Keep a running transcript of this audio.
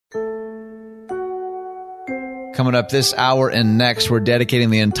Coming up this hour and next, we're dedicating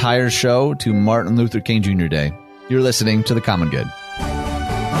the entire show to Martin Luther King Jr. Day. You're listening to The Common Good.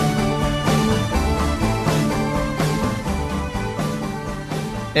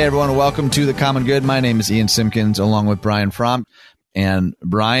 Hey, everyone. Welcome to The Common Good. My name is Ian Simpkins, along with Brian Fromm. And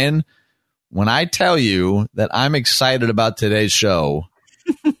Brian, when I tell you that I'm excited about today's show,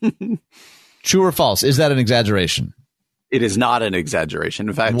 true or false, is that an exaggeration? It is not an exaggeration.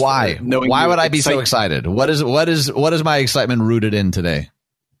 In fact, why? Why would I be so excited? What is my excitement rooted in today?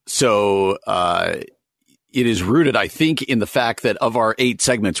 So it is rooted, I think, in the fact that of our 8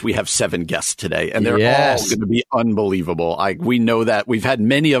 segments, we have 7 guests today, and they're all going to be unbelievable. We know that we've had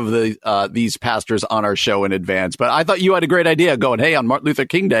many of these pastors on our show in advance, but I thought you had a great idea going, hey, on Martin Luther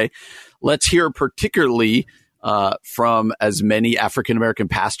King Day, let's hear particularly from as many African-American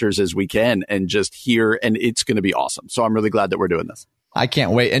pastors as we can and just hear, and it's going to be awesome. So I'm really glad that we're doing this. I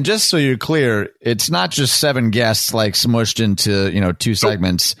can't wait. And just so you're clear, it's not just 7 guests like smushed into, 2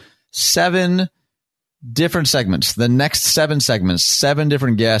 segments, 7 different segments. The next 7 segments, 7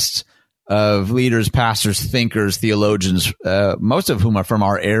 different guests of leaders, pastors, thinkers, theologians, most of whom are from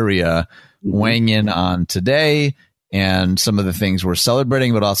our area, weighing in on today and some of the things we're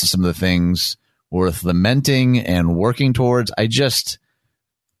celebrating, but also some of the things worth lamenting and working towards.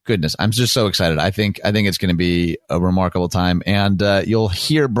 Goodness, I'm just so excited. I think it's going to be a remarkable time, and you'll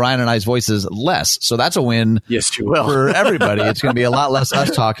hear Brian and I's voices less. So that's a win. Yes, you will. For everybody. It's going to be a lot less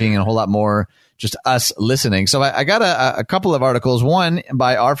us talking and a whole lot more just us listening. So I got a couple of articles. One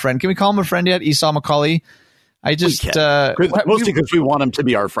by our friend. Can we call him a friend yet? Esau McCaulley. Mostly because we want him to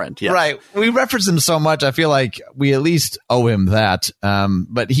be our friend. Yes. Right. We reference him so much. I feel like we at least owe him that.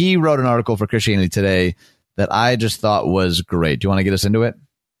 But he wrote an article for Christianity Today that I just thought was great. Do you want to get us into it?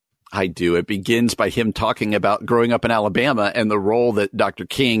 I do. It begins by him talking about growing up in Alabama and the role that Dr.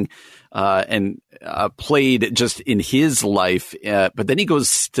 King played just in his life. But then he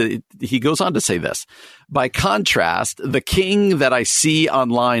goes on to say this. By contrast, the King that I see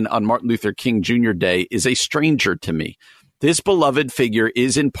online on Martin Luther King Jr. Day is a stranger to me. This beloved figure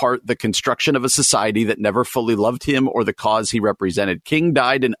is in part the construction of a society that never fully loved him or the cause he represented. King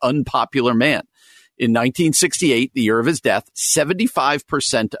died an unpopular man. In 1968, the year of his death,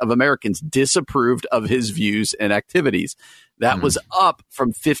 75% of Americans disapproved of his views and activities. That was up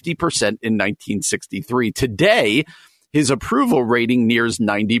from 50% in 1963. Today, his approval rating nears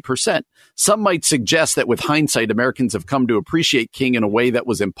 90%. Some might suggest that with hindsight, Americans have come to appreciate King in a way that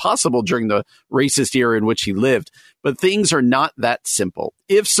was impossible during the racist era in which he lived. But things are not that simple.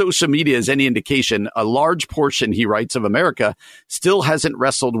 If social media is any indication, a large portion, he writes, of America still hasn't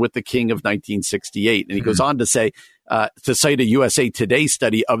wrestled with the King of 1968. And he goes on to say, to cite a USA Today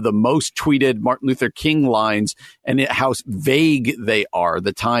study of the most tweeted Martin Luther King lines and how vague they are.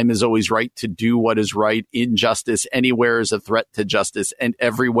 The time is always right to do what is right. Injustice anywhere is a threat to justice, and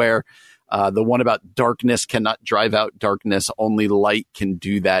everywhere. The one about darkness cannot drive out darkness. Only light can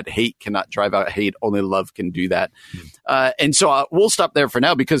do that. Hate cannot drive out hate. Only love can do that. And so we'll stop there for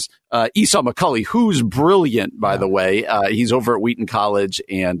now because Esau McCaulley, who's brilliant, by the way, he's over at Wheaton College,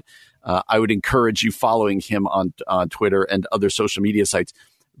 and I would encourage you following him on Twitter and other social media sites.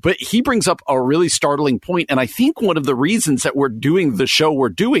 But he brings up a really startling point, and I think one of the reasons that we're doing the show we're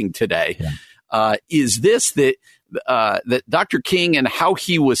doing today is this, that Dr. King and how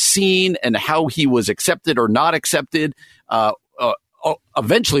he was seen and how he was accepted or not accepted,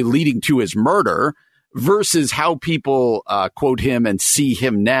 eventually leading to his murder, versus how people quote him and see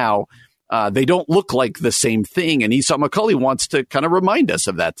him now. They don't look like the same thing. And Esau McCaulley wants to kind of remind us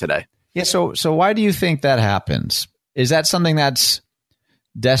of that today. Yeah. So why do you think that happens? Is that something that's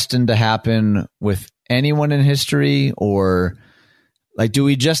destined to happen with anyone in history, or like, do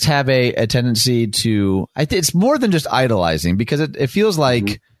we just have a tendency to, it's more than just idolizing, because it feels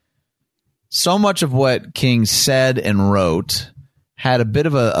like so much of what King said and wrote had a bit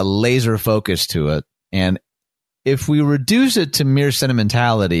of a laser focus to it. And if we reduce it to mere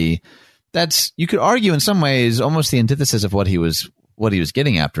sentimentality, that's, you could argue in some ways, almost the antithesis of what he was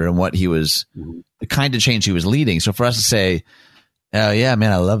getting after and what he was, the kind of change he was leading. So for us to say, oh yeah,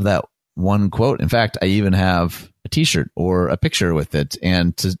 man, I love that one quote. In fact, I even have a t-shirt or a picture with it.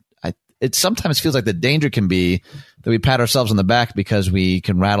 And it sometimes feels like the danger can be that we pat ourselves on the back because we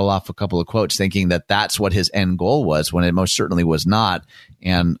can rattle off a couple of quotes thinking that that's what his end goal was, when it most certainly was not.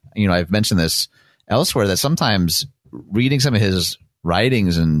 And, I've mentioned this elsewhere, that sometimes reading some of his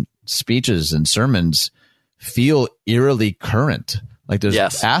writings and speeches and sermons feel eerily current. Like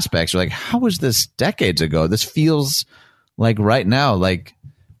there's aspects like, how was this decades ago? This feels like right now. Like,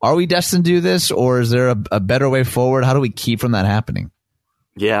 are we destined to do this, or is there a better way forward? How do we keep from that happening?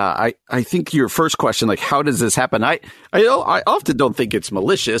 Yeah, I think your first question, like, how does this happen? I often don't think it's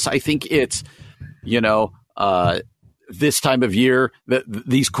malicious. I think it's, this time of year that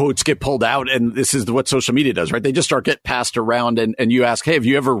these quotes get pulled out, and this is what social media does, right? They just start get passed around, and you ask, hey, have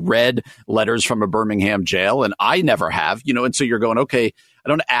you ever read Letters from a Birmingham Jail? And I never have, and so you're going, okay, I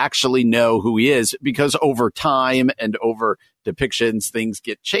don't actually know who he is, because over time and over depictions, things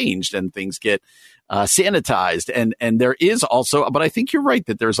get changed and things get sanitized. And there is also, but I think you're right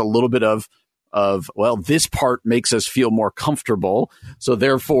that there's a little bit of, well, this part makes us feel more comfortable, so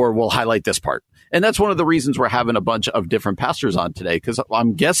therefore we'll highlight this part. And that's one of the reasons we're having a bunch of different pastors on today, because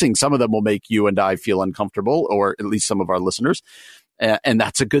I'm guessing some of them will make you and I feel uncomfortable, or at least some of our listeners. And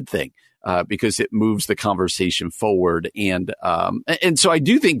that's a good thing, because it moves the conversation forward. And so I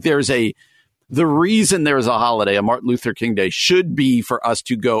do think the reason there's a holiday, a Martin Luther King Day, should be for us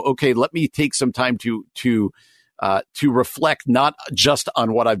to go, okay, let me take some time to reflect not just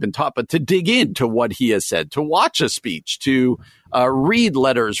on what I've been taught, but to dig into what he has said, to watch a speech, to read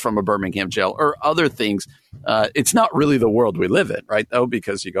Letters from a Birmingham Jail, or other things. It's not really the world we live in, right, though,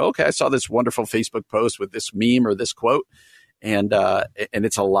 because you go, okay, I saw this wonderful Facebook post with this meme or this quote, and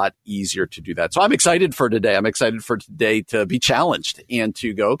it's a lot easier to do that. So I'm excited for today. I'm excited for today to be challenged and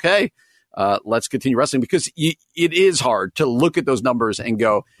to go, okay, let's continue wrestling, because it is hard to look at those numbers and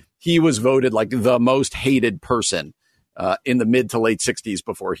go, he was voted like the most hated person in the mid to late 60s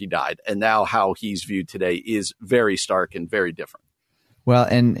before he died. And now how he's viewed today is very stark and very different. Well,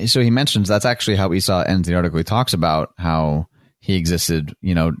 and so he mentions that's actually how Esau ends the article. He talks about how he existed,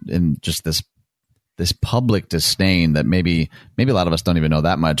 in just this public disdain that maybe a lot of us don't even know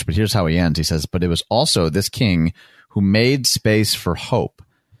that much. But here's how he ends. He says, but it was also this king who made space for hope.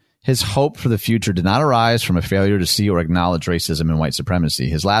 His hope for the future did not arise from a failure to see or acknowledge racism and white supremacy.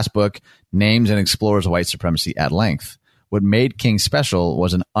 His last book names and explores white supremacy at length. What made King special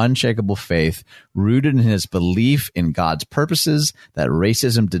was an unshakable faith rooted in his belief in God's purposes, that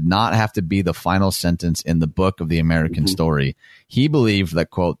racism did not have to be the final sentence in the book of the American story. He believed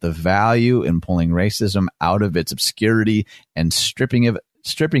that, quote, the value in pulling racism out of its obscurity and stripping of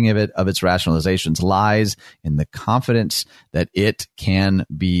it of its rationalizations lies in the confidence that it can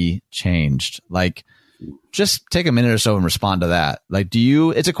be changed. Like, just take a minute or so and respond to that. Like,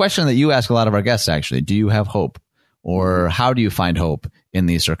 it's a question that you ask a lot of our guests, actually. Do you have hope? Or how do you find hope in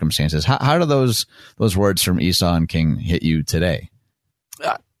these circumstances? How do those words from Esau and King hit you today?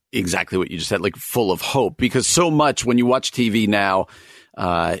 Exactly what you just said, like full of hope, because so much when you watch TV now,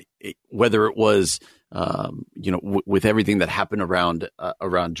 whether it was, with everything that happened around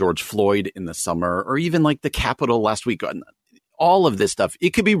George Floyd in the summer, or even like the Capitol last week, all of this stuff,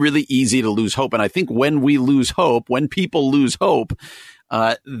 it could be really easy to lose hope. And I think when people lose hope,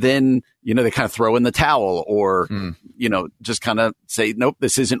 then, they kind of throw in the towel, or, just kind of say, nope,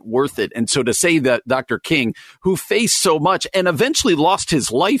 this isn't worth it. And so to say that Dr. King, who faced so much and eventually lost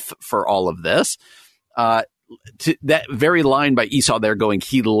his life for all of this, to that very line by Esau there going,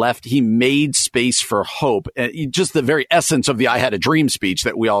 he made space for hope. Just the very essence of the I had a dream speech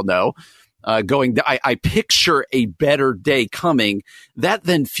that we all know. I picture a better day coming. That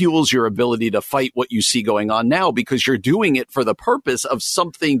then fuels your ability to fight what you see going on now, because you're doing it for the purpose of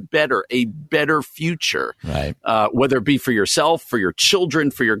something better, a better future, right? Whether it be for yourself, for your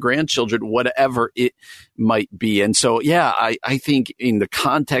children, for your grandchildren, whatever it might be. And so, yeah, I think in the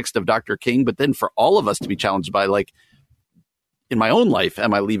context of Dr. King, but then for all of us to be challenged by, like, in my own life,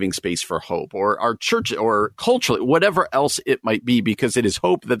 am I leaving space for hope, or our church, or culturally, whatever else it might be, because it is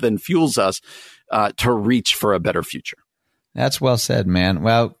hope that then fuels us to reach for a better future. That's well said, man.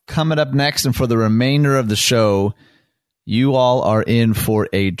 Well, coming up next, and for the remainder of the show, you all are in for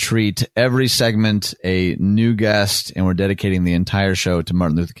a treat. Every segment, a new guest, and we're dedicating the entire show to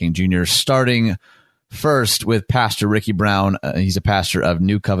Martin Luther King Jr., starting first with Pastor Ricky Brown. He's a pastor of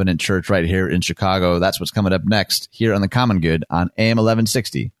New Covenant Church right here in Chicago. That's what's coming up next here on The Common Good on AM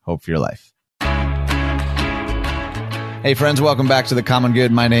 1160. Hope for your life. Hey, friends, welcome back to The Common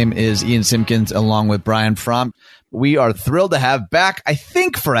Good. My name is Ian Simpkins, along with Brian Fromm. We are thrilled to have back, I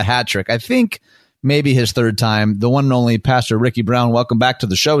think, for a hat trick. I think maybe his third time, the one and only Pastor Ricky Brown. Welcome back to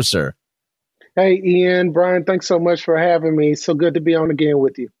the show, sir. Hey, Ian, Brian, thanks so much for having me. So good to be on again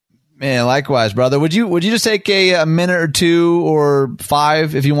with you. Man, likewise, brother. Would you just take a minute or two or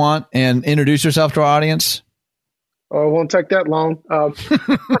five, if you want, and introduce yourself to our audience? Oh, it won't take that long.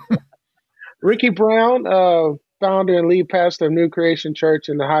 Ricky Brown, founder and lead pastor of New Creation Church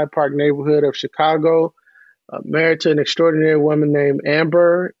in the Hyde Park neighborhood of Chicago, married to an extraordinary woman named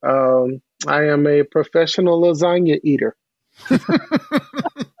Amber. I am a professional lasagna eater.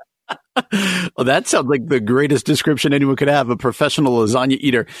 Well, that sounds like the greatest description anyone could have, a professional lasagna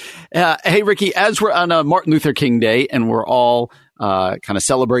eater. Hey, Ricky, as we're on Martin Luther King Day and we're all kind of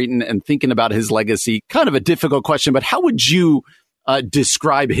celebrating and thinking about his legacy, kind of a difficult question, but how would you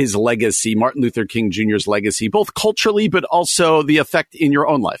describe his legacy, Martin Luther King Jr.'s legacy, both culturally, but also the effect in your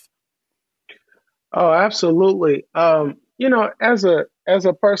own life? Oh, absolutely. As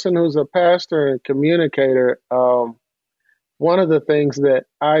a person who's a pastor and communicator, one of the things that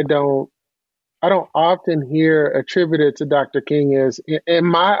I don't often hear attributed to Dr. King is, in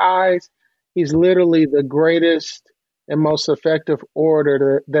my eyes, he's literally the greatest and most effective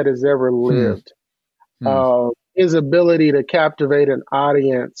orator that has ever lived. His ability to captivate an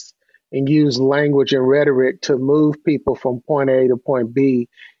audience and use language and rhetoric to move people from point A to point B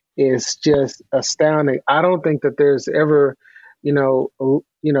is just astounding. I don't think that there's ever,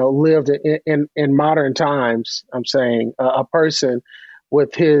 lived in modern times, I'm saying, a person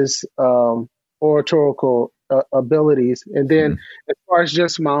with his oratorical abilities. And then as far as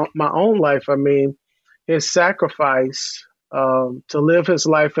just my own life, I mean, his sacrifice to live his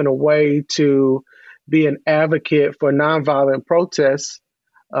life in a way to be an advocate for nonviolent protests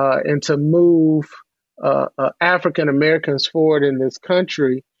and to move African Americans forward in this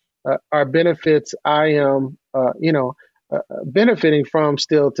country are benefits I am, benefiting from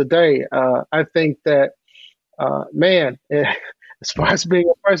still today. I think that, as far as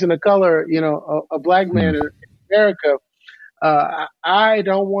being a person of color, a black man in America, I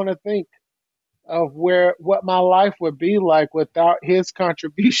don't want to think of what my life would be like without his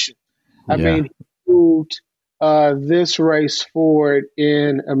contribution. I mean, he moved this race forward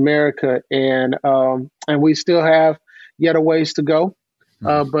in America, and we still have yet a ways to go.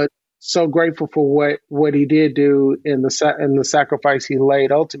 But so grateful for what he did do in the sacrifice he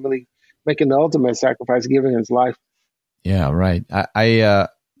laid, ultimately making the ultimate sacrifice, giving his life. Yeah, right.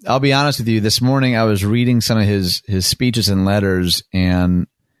 I'll be honest with you. This morning, I was reading some of his speeches and letters, and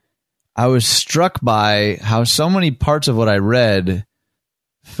I was struck by how so many parts of what I read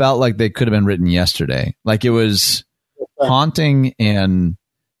felt like they could have been written yesterday. Like it was haunting and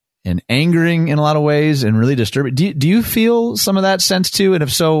angering in a lot of ways, and really disturbing. Do you feel some of that sense too? And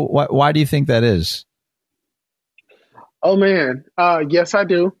if so, why do you think that is? Oh man, yes, I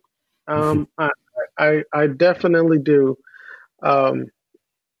do. I definitely do.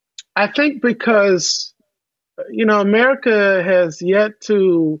 I think because, America has yet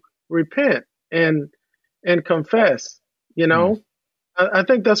to repent and confess, I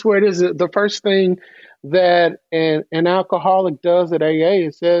think that's where it is. The first thing that an alcoholic does at AA,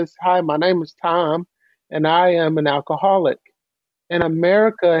 it says, "Hi, my name is Tom, and I am an alcoholic." And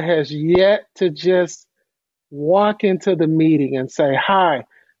America has yet to just walk into the meeting and say, "Hi,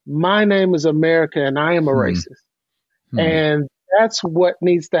 my name is America, and I am a racist." And that's what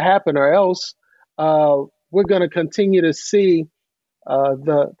needs to happen, or else we're going to continue to see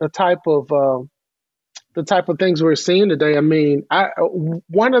the type of things we're seeing today. I mean,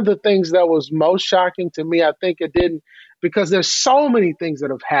 one of the things that was most shocking to me, I think it didn't, because there's so many things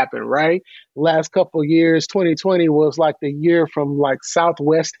that have happened, right? Last couple of years, 2020 was like the year from like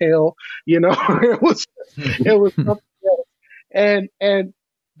Southwest hell, it was something else.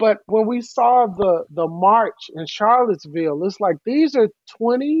 But when we saw the march in Charlottesville, it's like these are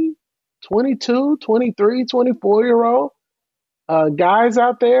 20, 22, 23, 24-year-old guys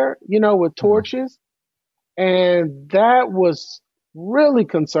out there, with torches. And that was really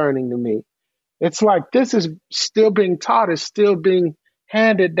concerning to me. It's like this is still being taught, it's still being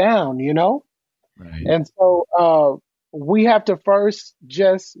handed down, Right. And so we have to first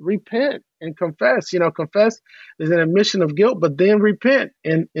just repent and confess. Confess is an admission of guilt, but then repent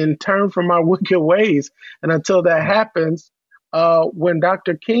and turn from our wicked ways. And until that happens, when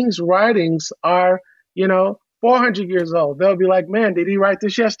Dr. King's writings are, 400 years old, they'll be like, man, did he write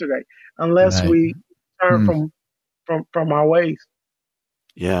this yesterday? Unless we turn from our ways.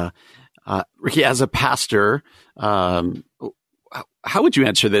 Yeah. Ricky, as a pastor, how would you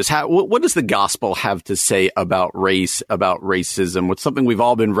answer this? What does the gospel have to say about race, about racism? What's something we've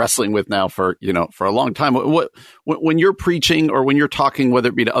all been wrestling with now for a long time? When you're preaching or when you're talking, whether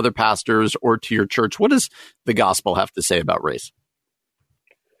it be to other pastors or to your church, what does the gospel have to say about race?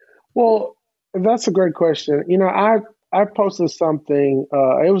 Well, that's a great question. I posted something,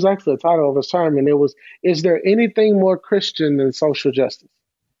 it was actually the title of a sermon. It was, "Is there anything more Christian than social justice?"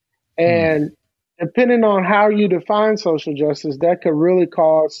 And depending on how you define social justice, that could really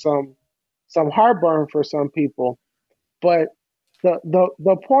cause some heartburn for some people. But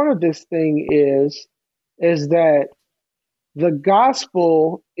the point of this thing is that the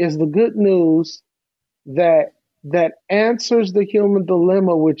gospel is the good news that that answers the human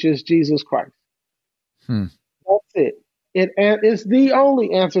dilemma, which is Jesus Christ. That's it. It's the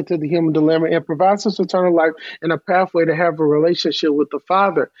only answer to the human dilemma. It provides us eternal life and a pathway to have a relationship with the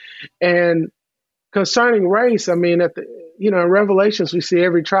Father. And concerning race, I mean, in Revelations, we see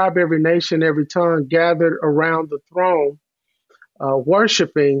every tribe, every nation, every tongue gathered around the throne,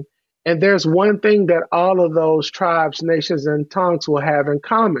 worshiping. And there's one thing that all of those tribes, nations, and tongues will have in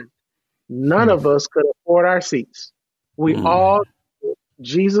common. None of us could afford our seats. We all,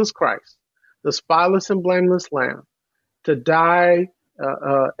 Jesus Christ, the spotless and blameless Lamb, to die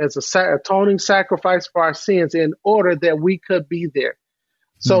as a atoning sacrifice for our sins in order that we could be there.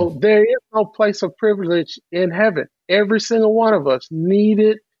 So there is no place of privilege in heaven. Every single one of us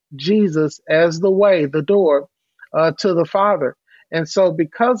needed Jesus as the way, the door to the Father. And so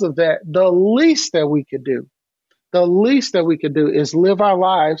because of that, the least that we could do is live our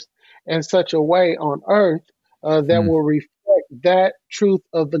lives in such a way on earth that will reflect that truth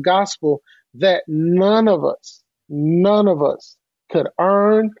of the gospel that none of us could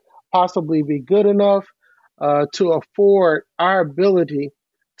earn, possibly be good enough to afford our ability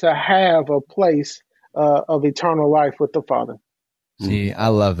to have a place of eternal life with the Father. See, I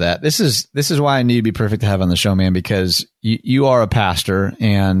love that. This is why I knew you'd be perfect to have on the show, man, because you are a pastor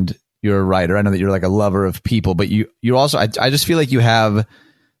and you're a writer. I know that you're like a lover of people, but you also, I just feel like you have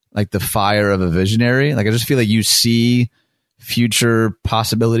like the fire of a visionary. Like I just feel like you see future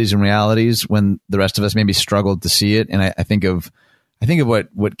possibilities and realities when the rest of us maybe struggled to see it. And I think of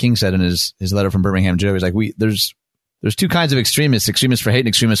what King said in his letter from Birmingham Joe. He's like, there's two kinds of extremists for hate and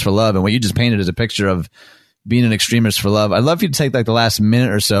extremists for love. And what you just painted is a picture of being an extremist for love. I'd love for you to take like the last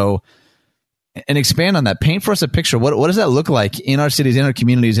minute or so and expand on that. Paint for us a picture. What does that look like in our cities, in our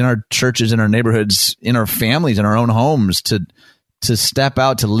communities, in our churches, in our neighborhoods, in our families, in our own homes to step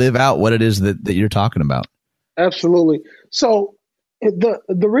out, to live out what it is that you're talking about? Absolutely. So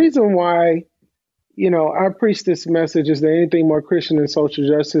the reason why, I preach this message is that anything more Christian than social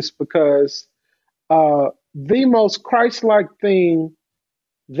justice, because the most Christ-like thing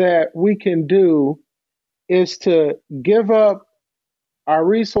that we can do is to give up our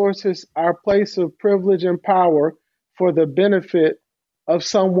resources, our place of privilege and power for the benefit of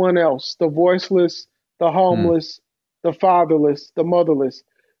someone else, the voiceless, the homeless, the fatherless, the motherless.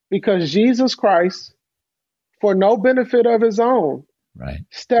 Because Jesus Christ, for no benefit of his own,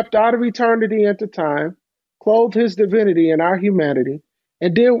 stepped out of eternity into time, clothed his divinity in our humanity,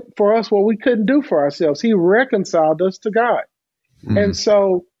 and did for us what we couldn't do for ourselves. He reconciled us to God. And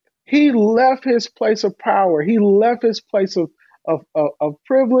so he left his place of power. He left his place of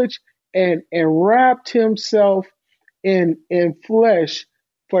privilege and wrapped himself in flesh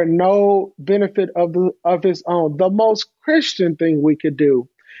for no benefit of his own. The most Christian thing we could do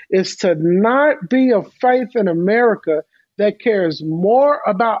is to not be a faith in America that cares more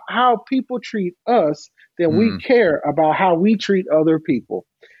about how people treat us than we care about how we treat other people.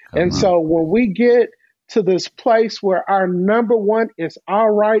 So when we get to this place where our number one is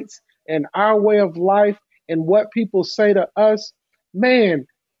our rights and our way of life and what people say to us, man,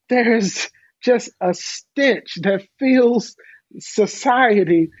 there's just a stench that fills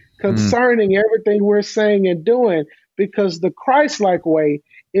society concerning everything we're saying and doing, because the Christ-like way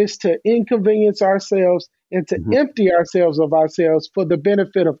is to inconvenience ourselves and to empty ourselves of ourselves for the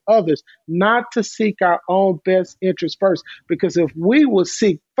benefit of others, not to seek our own best interest first. Because if we will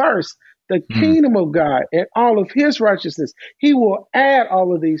seek first the kingdom of God and all of his righteousness, he will add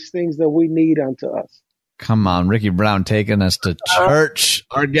all of these things that we need unto us. Come on, Ricky Brown taking us to church.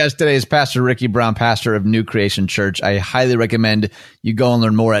 Our guest today is Pastor Ricky Brown, pastor of New Creation Church. I highly recommend you go and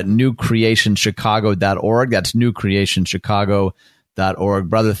learn more at newcreationchicago.org. That's newcreationchicago.org.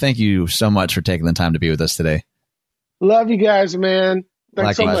 Brother, thank you so much for taking the time to be with us today. Love you guys, man.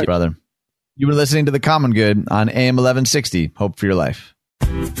 Thanks so much, brother. You were listening to The Common Good on AM 1160. Hope for your life.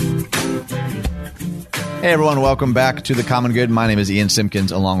 Hey, everyone. Welcome back to The Common Good. My name is Ian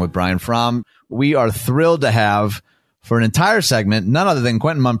Simpkins, along with Brian Fromm. We are thrilled to have, for an entire segment, none other than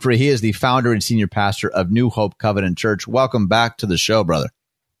Quentin Mumphrey. He is the founder and senior pastor of New Hope Covenant Church. Welcome back to the show, brother.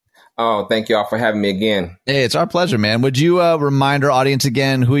 Oh, thank you all for having me again. Hey, it's our pleasure, man. Would you remind our audience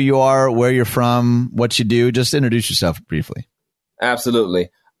again who you are, where you're from, what you do? Just introduce yourself briefly. Absolutely.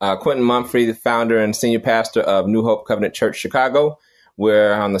 Quentin Mumphrey, the founder and senior pastor of New Hope Covenant Church, Chicago.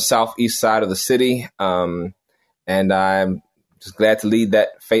 We're on the southeast side of the city, and I'm just glad to lead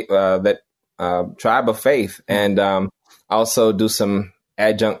that tribe of faith, and also do some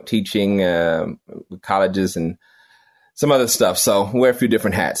adjunct teaching with colleges and some other stuff. So wear a few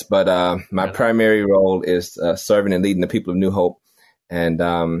different hats, but my primary role is serving and leading the people of New Hope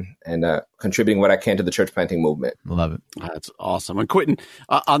contributing what I can to the church planting movement. Love it. That's awesome. And Quentin,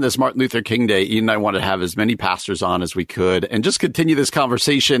 on this Martin Luther King Day, Ian and I wanted to have as many pastors on as we could and just continue this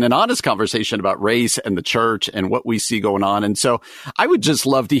conversation, an honest conversation about race and the church and what we see going on. And so I would just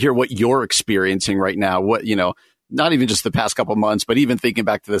love to hear what you're experiencing right now. What, not even just the past couple of months, but even thinking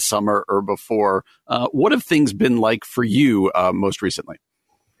back to the summer or before, what have things been like for you most recently?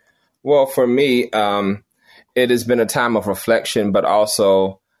 Well, for me, it has been a time of reflection, but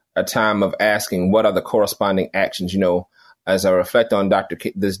also a time of asking what are the corresponding actions. As I reflect on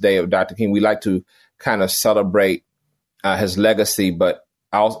this day of Dr. King, we like to kind of celebrate his legacy, but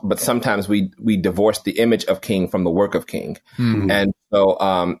sometimes we divorce the image of King from the work of King. Mm-hmm. And so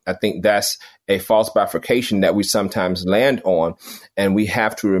I think that's a false bifurcation that we sometimes land on. And we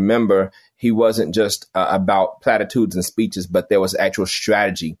have to remember he wasn't just about platitudes and speeches, but there was actual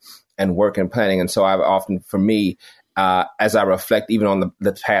strategy and work and planning. And so I've often, for me, as I reflect even on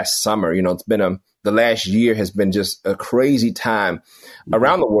the past summer, it's been the last year has been just a crazy time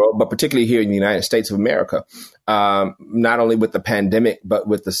around the world, but particularly here in the United States of America, not only with the pandemic, but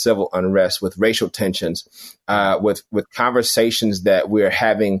with the civil unrest, with racial tensions, with conversations that we're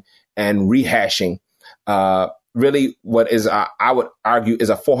having and rehashing, really what is, I would argue,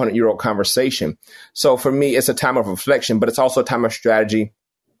 is a 400-year-old conversation. So for me, it's a time of reflection, but it's also a time of strategy,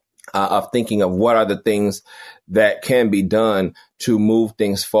 of thinking of what are the things that can be done to move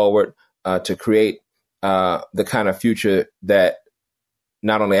things forward, to create the kind of future that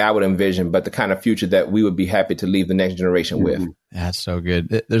not only I would envision, but the kind of future that we would be happy to leave the next generation with. That's so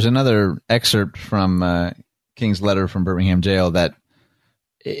good. There's another excerpt from King's letter from Birmingham jail that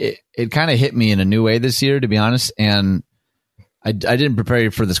it kind of hit me in a new way this year, to be honest. And I didn't prepare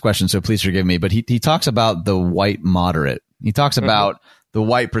you for this question, so please forgive me. But he talks about the white moderate. He talks about the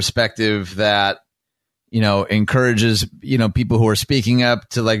white perspective that, encourages, people who are speaking up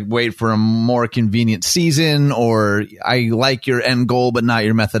to wait for a more convenient season, or I like your end goal, but not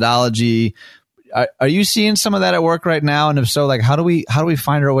your methodology. Are you seeing some of that at work right now? And if so, how do we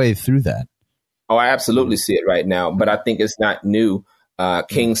find our way through that? Oh, I absolutely see it right now, but I think it's not new.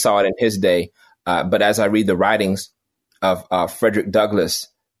 King saw it in his day. But as I read the writings of Frederick Douglass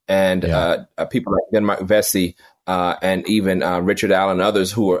and people like Denmark Vesey, and even Richard Allen and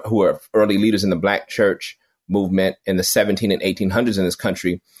others who are early leaders in the Black church movement in the 1700s and 1800s in this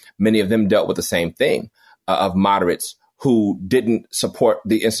country, many of them dealt with the same thing, of moderates who didn't support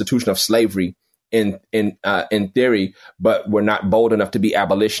the institution of slavery in theory, but were not bold enough to be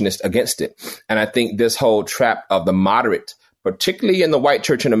abolitionists against it. And I think this whole trap of the moderate, particularly in the white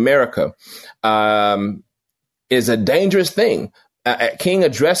church in America, is a dangerous thing. King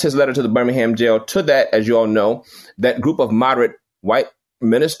addressed his letter to the Birmingham jail to that, as you all know, that group of moderate white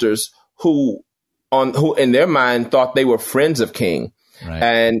ministers who in their mind thought they were friends of King. Right.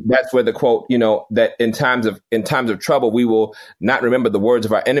 And that's where the quote, that in times of trouble, we will not remember the words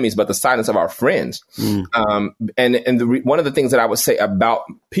of our enemies, but the silence of our friends. One of the things that I would say about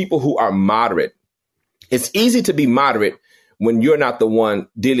people who are moderate, it's easy to be moderate when you're not the one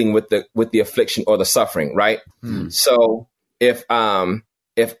dealing with the affliction or the suffering, right? So if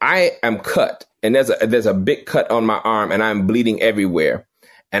I am cut and there's a big cut on my arm and I'm bleeding everywhere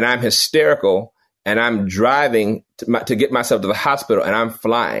and I'm hysterical and I'm driving to get myself to the hospital and I'm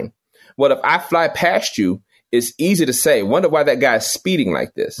flying. Well, if I fly past you, it's easy to say, wonder why that guy is speeding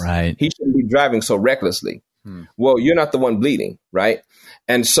like this. Right. He shouldn't be driving so recklessly. Well, you're not the one bleeding, right?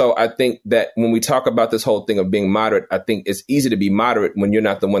 And so I think that when we talk about this whole thing of being moderate, I think it's easy to be moderate when you're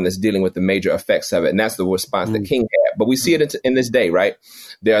not the one that's dealing with the major effects of it. And that's the response that King had. But we see it in this day, right?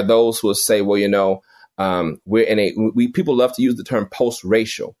 There are those who will say, well, people love to use the term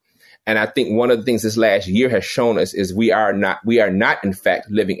post-racial. And I think one of the things this last year has shown us is we are not in fact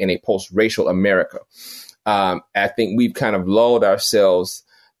living in a post-racial America. I think we've kind of lulled ourselves,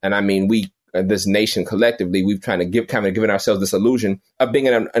 and I mean this nation collectively, we've given ourselves this illusion of being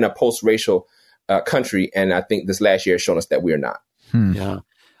in a post-racial country, and I think this last year has shown us that we are not. Yeah,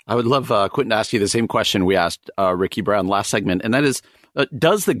 I would love Quentin to ask you the same question we asked Ricky Brown last segment, and that is,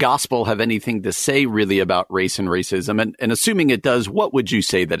 does the gospel have anything to say really about race and racism? And assuming it does, what would you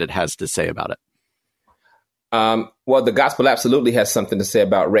say that it has to say about it? Well, the gospel absolutely has something to say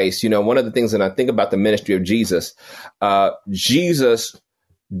about race. One of the things that I think about the ministry of Jesus, there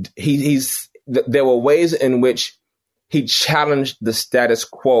were ways in which he challenged the status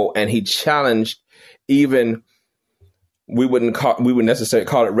quo, and he challenged even, we wouldn't necessarily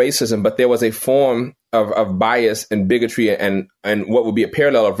call it racism, but there was a form of bias and bigotry and what would be a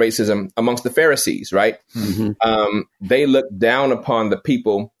parallel of racism amongst the Pharisees, right? They looked down upon the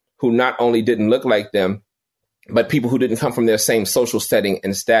people who not only didn't look like them, but people who didn't come from their same social setting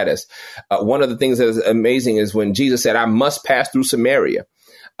and status. One of the things that is amazing is when Jesus said, I must pass through Samaria.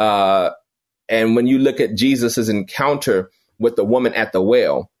 And when you look at Jesus's encounter with the woman at the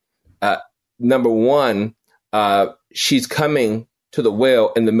well, number one, she's coming to the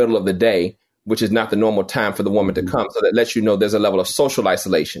well in the middle of the day, which is not the normal time for the woman to come. So that lets you know there's a level of social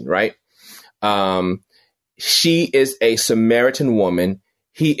isolation, right? She is a Samaritan woman.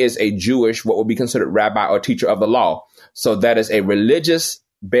 He is a Jewish, what would be considered rabbi or teacher of the law. So that is a religious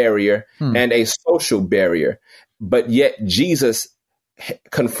barrier and a social barrier. But yet Jesus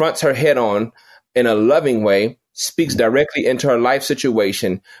confronts her head on in a loving way, speaks directly into her life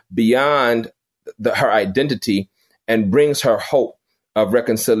situation beyond her identity, and brings her hope of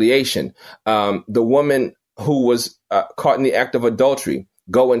reconciliation. The woman who was caught in the act of adultery,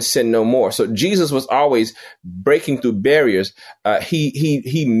 go and sin no more. So Jesus was always breaking through barriers.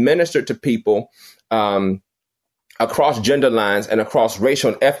 He ministered to people across gender lines and across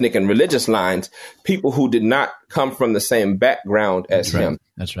racial and ethnic and religious lines, people who did not come from the same background as him.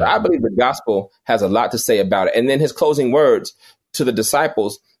 That's right. So I believe the gospel has a lot to say about it. And then his closing words to the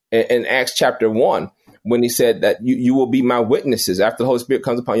disciples in Acts chapter 1, when he said that you will be my witnesses after the Holy Spirit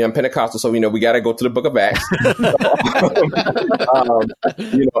comes upon you on Pentecostal. So, we got to go to the book of Acts.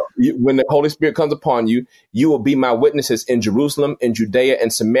 When the Holy Spirit comes upon you, you will be my witnesses in Jerusalem, in Judea,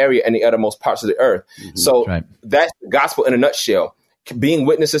 and Samaria, and the uttermost parts of the earth. Mm-hmm. So that's the gospel in a nutshell, being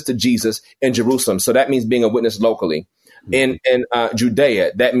witnesses to Jesus in Jerusalem. So that means being a witness locally. Mm-hmm. In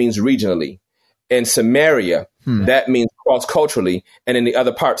Judea, that means regionally. In Samaria, that means cross-culturally. And in the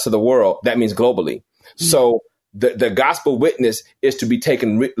other parts of the world, that means globally. So the gospel witness is to be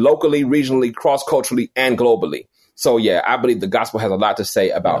taken locally, regionally, cross-culturally, and globally. So, yeah, I believe the gospel has a lot to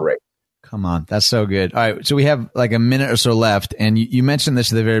say about race. Come on. That's so good. All right. So we have like a minute or so left. And you mentioned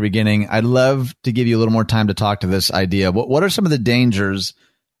this at the very beginning. I'd love to give you a little more time to talk to this idea. What are some of the dangers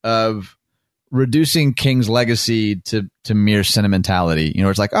of reducing King's legacy to mere sentimentality?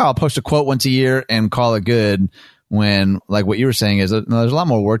 It's like, I'll post a quote once a year and call it good. When, like what you were saying, is there's a lot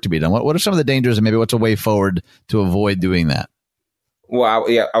more work to be done. What are some of the dangers, and maybe what's a way forward to avoid doing that? Well,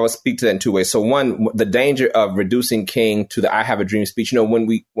 I will speak to that in two ways. So one, the danger of reducing King to the I Have a Dream speech. When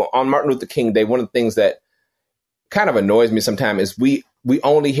on Martin Luther King Day, one of the things that kind of annoys me sometimes is we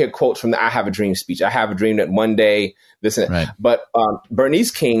only hear quotes from the I Have a Dream speech. I have a dream that one day this and that. Right. But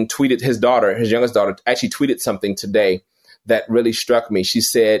Bernice King tweeted, his youngest daughter, actually tweeted something today that really struck me. She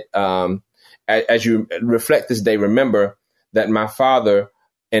said, as you reflect this day, remember that my father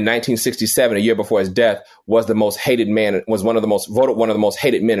in 1967, a year before his death, was the most hated man, was one of the most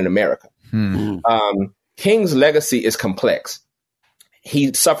hated men in America. King's legacy is complex.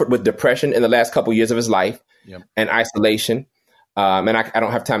 He suffered with depression in the last couple of years of his life and isolation. And I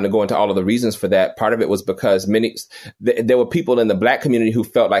don't have time to go into all of the reasons for that. Part of it was because there were people in the Black community who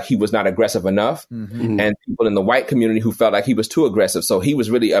felt like he was not aggressive enough, and people in the white community who felt like he was too aggressive. So he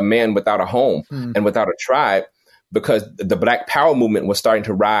was really a man without a home and without a tribe, because the Black Power movement was starting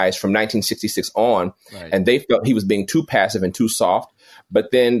to rise from 1966 on, and they felt he was being too passive and too soft.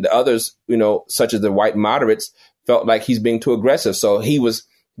 But then the others, such as the white moderates, felt like he's being too aggressive. So he was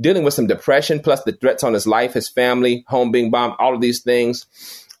dealing with some depression, plus the threats on his life, his family, home being bombed, all of these things.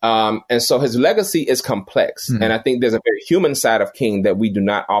 And so his legacy is complex. And I think there's a very human side of King that we do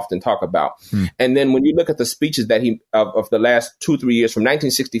not often talk about. And then when you look at the speeches that of the last 2-3 years, from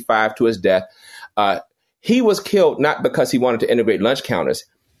 1965 to his death, he was killed not because he wanted to integrate lunch counters.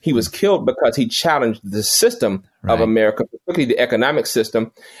 He was killed because he challenged the system of America, particularly the economic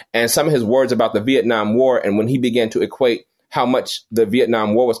system, and some of his words about the Vietnam War. And when he began to equate how much the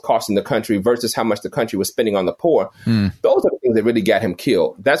Vietnam War was costing the country versus how much the country was spending on the poor. Those are the things that really got him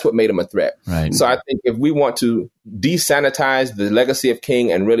killed. That's what made him a threat. Right. So I think if we want to desanitize the legacy of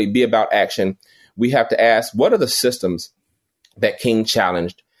King and really be about action, we have to ask, what are the systems that King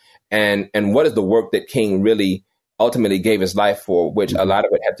challenged? And what is the work that King really ultimately gave his life for, which a lot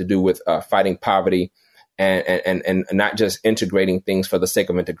of it had to do with fighting poverty and not just integrating things for the sake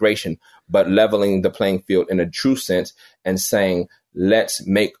of integration, but leveling the playing field in a true sense and saying, let's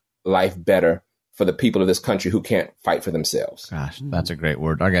make life better for the people of this country who can't fight for themselves. Gosh, that's a great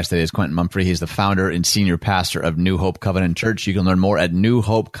word. Our guest today is Quentin Mumphrey. He's the founder and senior pastor of New Hope Covenant Church. You can learn more at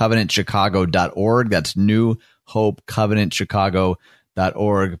newhopecovenantchicago.org. That's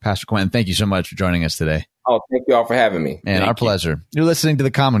newhopecovenantchicago.org. Pastor Quentin, thank you so much for joining us today. Oh, thank you all for having me. And our pleasure. You're listening to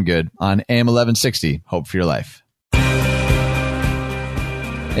The Common Good on AM 1160. Hope for your life.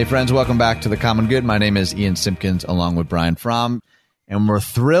 Hey, friends, welcome back to The Common Good. My name is Ian Simpkins, along with Brian Fromm. And we're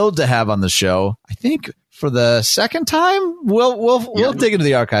thrilled to have on the show, I think, for the second time. We'll dig into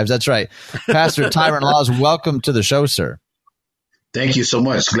the archives. That's right. Pastor Tyrant Laws, welcome to the show, sir. Thank you so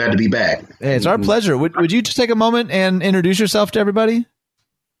much. Glad to be back. Hey, it's our pleasure. Would you just take a moment and introduce yourself to everybody?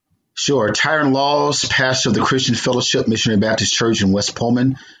 Sure. Tyrant Laws, pastor of the Christian Fellowship Missionary Baptist Church in West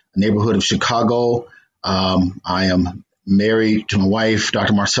Pullman, a neighborhood of Chicago. I am married to my wife,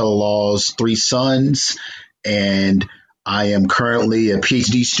 Dr. Marcella Laws, 3 sons, and I am currently a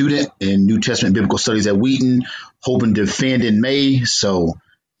PhD student in New Testament Biblical Studies at Wheaton, hoping to defend in May. So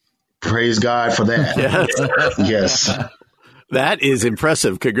praise God for that. Yes. That is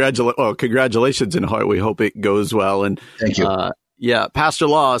impressive. Congratulations, and we hope it goes well. And thank you. Pastor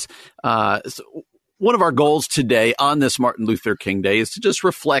Laws, one of our goals today on this Martin Luther King Day is to just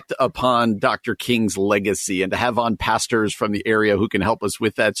reflect upon Dr. King's legacy and to have on pastors from the area who can help us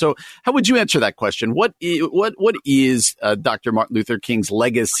with that. So how would you answer that question? What is Dr. Martin Luther King's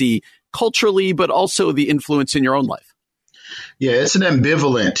legacy culturally, but also the influence in your own life? Yeah, it's an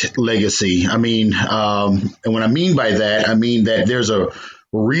ambivalent legacy. I mean, and what I mean by that, I mean that there's a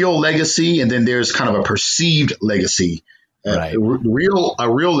real legacy and then there's kind of a perceived legacy. Right. A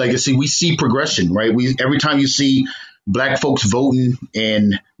real legacy, we see progression, right? Every time you see Black folks voting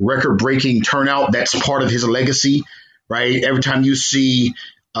and record-breaking turnout, that's part of his legacy, right? Every time you see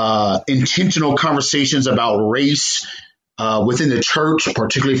intentional conversations about race within the church,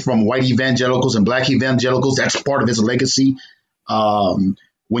 particularly from white evangelicals and Black evangelicals, that's part of his legacy.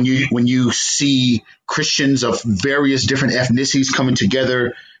 When you see Christians of various different ethnicities coming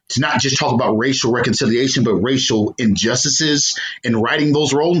together to not just talk about racial reconciliation, but racial injustices and righting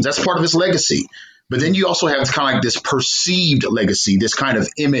those wrongs, that's part of his legacy. But then you also have kind of like this perceived legacy, this kind of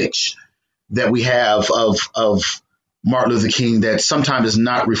image that we have of Martin Luther King that sometimes is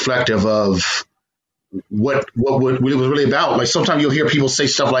not reflective of what it was really about. Like sometimes you'll hear people say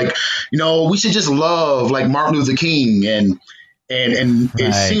stuff like, we should just love like Martin Luther King. And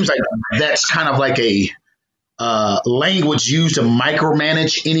it seems like that's kind of like a language used to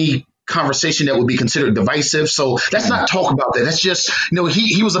micromanage any conversation that would be considered divisive. So let's not talk about that. That's just,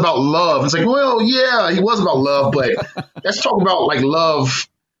 he was about love. It's like, well, yeah, he was about love, but let's talk about like love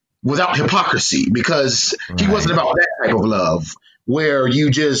without hypocrisy, because he wasn't about that type of love where you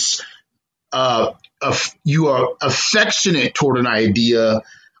just, you are affectionate toward an idea,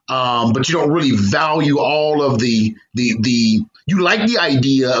 but you don't really value all of the you like the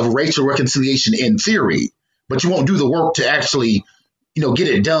idea of racial reconciliation in theory, but you won't do the work to actually, get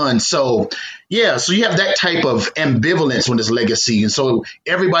it done. So you have that type of ambivalence on his legacy. And so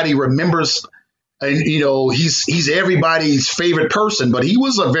everybody remembers, and, he's everybody's favorite person, but he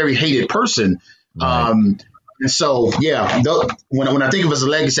was a very hated person. Right. And so, when I think of his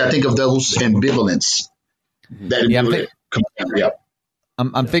legacy, I think of those ambivalence.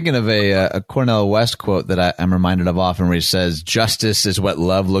 I'm thinking of a Cornel West quote that I'm reminded of often, where he says, "Justice is what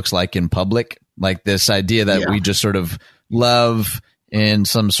love looks like in public." Like this idea that we just sort of love in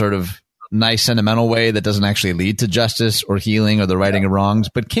some sort of nice sentimental way that doesn't actually lead to justice or healing or the righting of wrongs.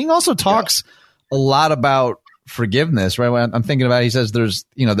 But King also talks a lot about forgiveness, right? When I'm thinking about it, he says there's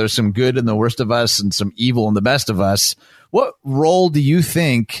some good in the worst of us and some evil in the best of us. What role do you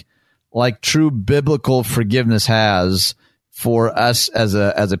think like true biblical forgiveness has for us as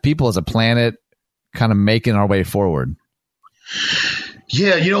a people, as a planet, kind of making our way forward?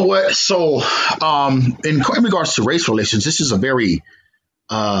 Yeah, you know what? So in regards to race relations, this is a very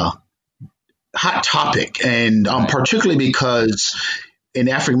hot topic, and particularly because in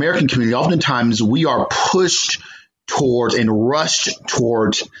the African American community, oftentimes we are pushed towards and rushed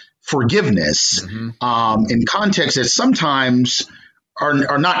towards forgiveness in contexts that sometimes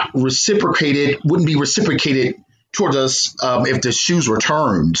are not reciprocated, wouldn't be reciprocated towards us if the shoes were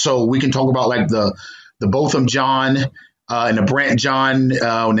turned. So we can talk about like the Botham John and the Brant John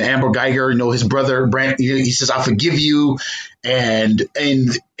and the Amber Geiger, his brother Brant, he says, "I forgive you." And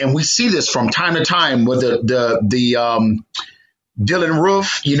we see this from time to time with the Dylan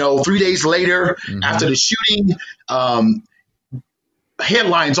Roof, 3 days later after the shooting,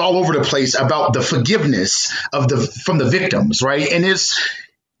 headlines all over the place about the forgiveness from the victims, right? And it's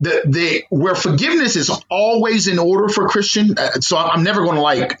where forgiveness is always in order for Christian. So I'm never going to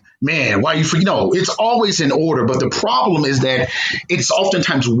like, man, why you it's always in order. But the problem is that it's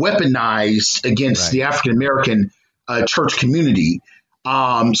oftentimes weaponized against the African American church community.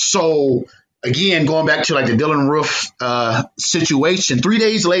 So again, going back to like the Dylan Roof situation, 3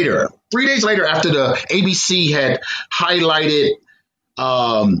 days later after the ABC had highlighted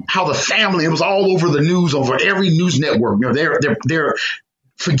how the family, it was all over the news, over every news network, their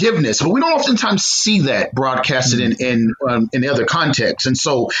forgiveness, but we don't oftentimes see that broadcasted in the other contexts. And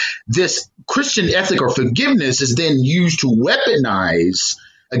so this Christian ethic or forgiveness is then used to weaponize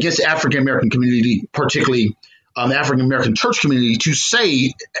against the African American community, particularly the African American church community, to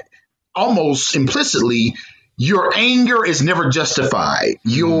say almost implicitly, your anger is never justified.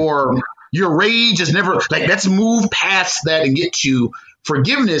 Your rage is never, like, let's move past that and get to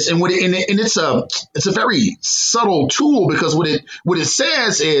forgiveness. And it's a very subtle tool, because what it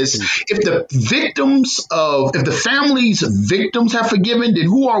says is, if the family's victims have forgiven, then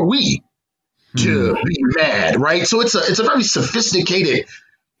who are we to be mad, right? So it's a very sophisticated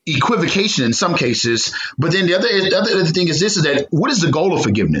equivocation in some cases. But then the other thing is this, is that what is the goal of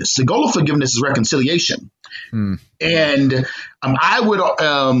forgiveness? The goal of forgiveness is reconciliation. And I would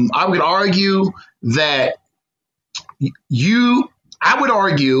argue that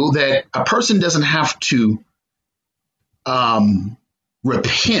a person doesn't have to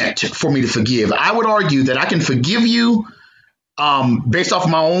repent for me to forgive. I would argue that I can forgive you based off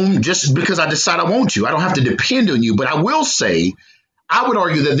my own, just because I decide I want to. I don't have to depend on you. But I will say, I would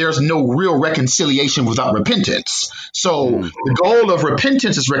argue that there's no real reconciliation without repentance. So the goal of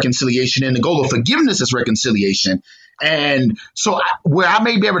repentance is reconciliation, and the goal of forgiveness is reconciliation. And so where I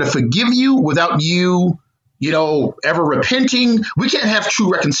may be able to forgive you without you, ever repenting, we can't have true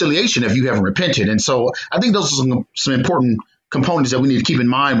reconciliation if you haven't repented. And so I think those are some important components that we need to keep in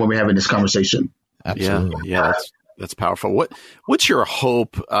mind when we're having this conversation. Absolutely. Yeah. That's powerful. What's your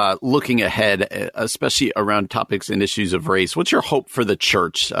hope looking ahead, especially around topics and issues of race? What's your hope for the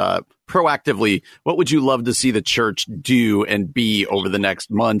church proactively? What would you love to see the church do and be over the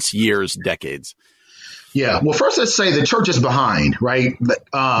next months, years, decades? Yeah. Well, first, let's say the church is behind, right?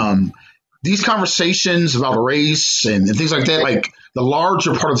 These conversations about race and things like that, like the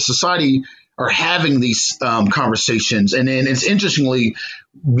larger part of society are having these conversations. And then it's interestingly,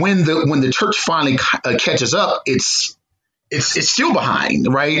 when the church finally catches up, it's still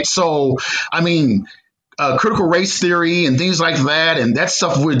behind, right? So, I mean, critical race theory and things like that, and that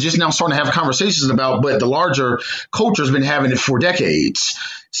stuff we're just now starting to have conversations about, but the larger culture has been having it for decades.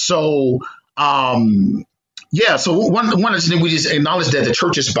 So, so one is we just acknowledge that the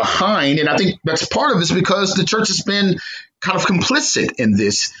church is behind, and I think that's part of this because the church has been kind of complicit in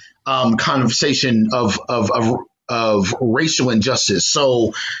this conversation of racial injustice.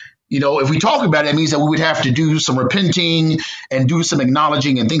 So, if we talk about it, it means that we would have to do some repenting and do some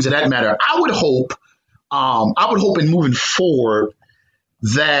acknowledging and things of that matter. I would hope in moving forward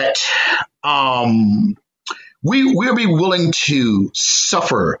that we'll be willing to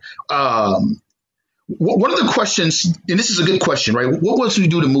suffer. One of the questions, and this is a good question, right? What must we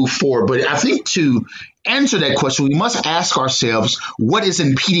do to move forward? But I think to answer that question, we must ask ourselves, what is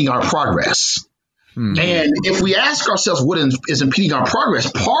impeding our progress? And if we ask ourselves what is impeding our progress,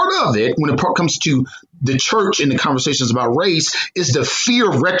 part of it, when it comes to the church and the conversations about race, is the fear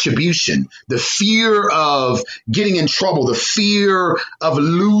of retribution, the fear of getting in trouble, the fear of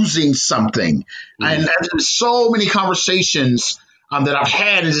losing something. And there's so many conversations that I've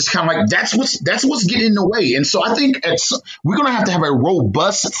had, is just kind of like, that's what's getting in the way. And so I think we're going to have a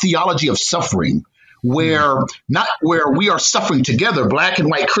robust theology of suffering, where we are suffering together. Black and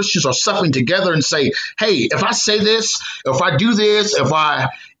white Christians are suffering together and say, hey, if I say this, if I do this, if I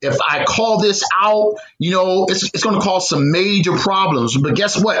call this out, it's going to cause some major problems. But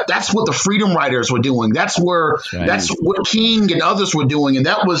guess what? That's what the freedom riders were doing. That's what King and others were doing.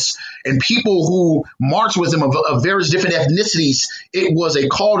 And people who marched with them of various different ethnicities, it was a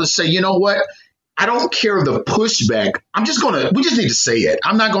call to say, you know what? I don't care the pushback. We just need to say it.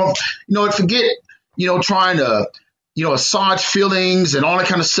 I'm not going to, forget, trying to, assuage feelings and all that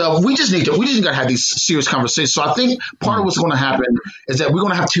kind of stuff. We just got to have these serious conversations. So I think part of what's going to happen is that we're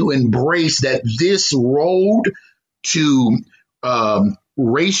going to have to embrace that this road to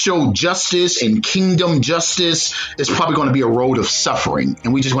racial justice and kingdom justice is probably going to be a road of suffering,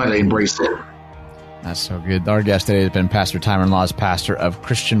 and we just want to embrace it. That's so good. Our guest today has been Pastor Tyron Laws, pastor of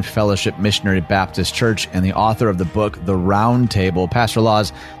Christian Fellowship Missionary Baptist Church and the author of the book, The Round Table. Pastor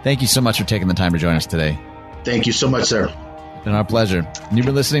Laws, thank you so much for taking the time to join us today. Thank you so much, sir. It's been our pleasure. And you've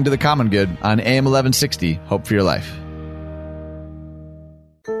been listening to The Common Good on AM 1160, Hope for Your Life.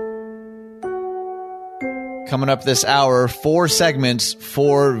 Coming up this hour, 4 segments,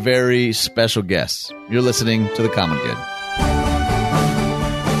 4 very special guests. You're listening to The Common Good.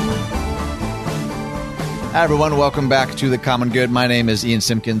 Hi, everyone. Welcome back to The Common Good. My name is Ian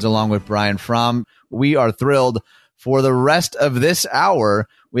Simpkins, along with Brian Fromm. We are thrilled for the rest of this hour.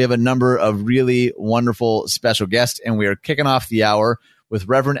 We have a number of really wonderful special guests, and we are kicking off the hour with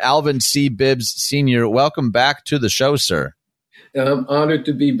Reverend Alvin C. Bibbs Sr. Welcome back to the show, sir. And I'm honored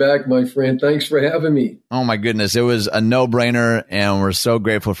to be back, my friend. Thanks for having me. Oh my goodness. It was a no-brainer, and we're so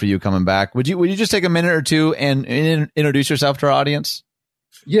grateful for you coming back. Would you just take a minute or two and introduce yourself to our audience?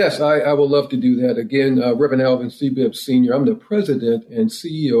 Yes, I would love to do that. Again, Reverend Alvin C. Bibb Sr., I'm the president and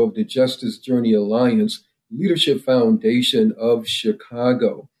CEO of the Justice Journey Alliance Leadership Foundation of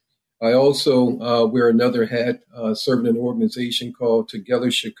Chicago. I also wear another hat, serving an organization called Together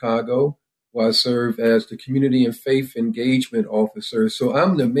Chicago, where I serve as the Community and Faith Engagement Officer. So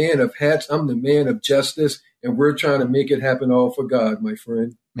I'm the man of hats, I'm the man of justice, and we're trying to make it happen all for God, my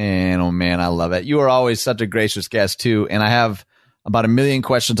friend. Man, oh man, I love it. You are always such a gracious guest too, and I have about 1 million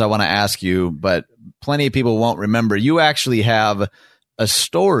questions I want to ask you, but plenty of people won't remember. You actually have a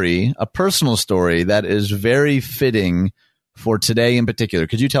story, a personal story that is very fitting for today in particular.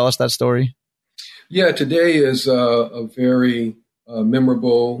 Could you tell us that story? Yeah, today is a very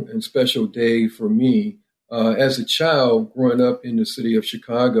memorable and special day for me. As a child growing up in the city of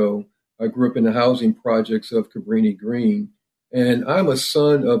Chicago, I grew up in the housing projects of Cabrini Green. And I'm a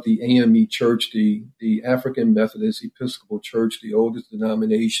son of the AME Church, the African Methodist Episcopal Church, the oldest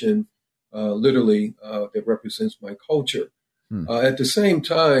denomination, that represents my culture. At the same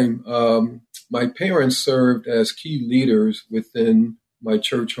time, my parents served as key leaders within my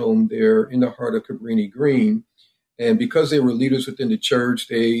church home there in the heart of Cabrini Green. And because they were leaders within the church,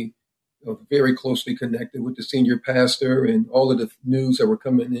 they were very closely connected with the senior pastor, and all of the news that were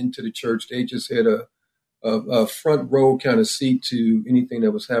coming into the church, they just had a front row kind of seat to anything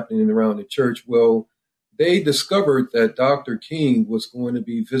that was happening around the church. Well, they discovered that Dr. King was going to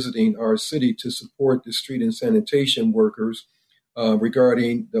be visiting our city to support the street and sanitation workers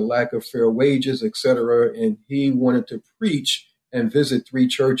regarding the lack of fair wages, et cetera. And he wanted to preach and visit 3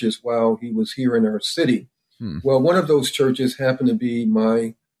 churches while he was here in our city. Well, one of those churches happened to be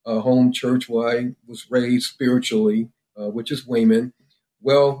my home church where I was raised spiritually, which is Wayman.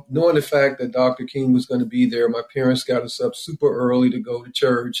 Well, knowing the fact that Dr. King was going to be there, my parents got us up super early to go to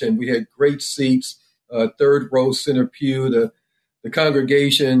church, and we had great seats, 3rd row center pew. The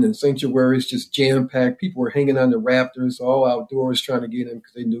congregation and sanctuaries just jam-packed. People were hanging on the rafters, all outdoors trying to get in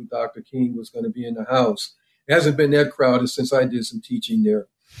because they knew Dr. King was going to be in the house. It hasn't been that crowded since I did some teaching there.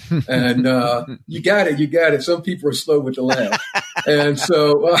 And you got it. Some people are slow with the laugh. And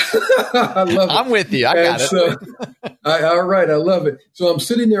so I love it. I'm with you. I got it. So, all right. I love it. So I'm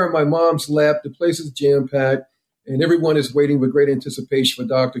sitting there in my mom's lap. The place is jam-packed, and everyone is waiting with great anticipation for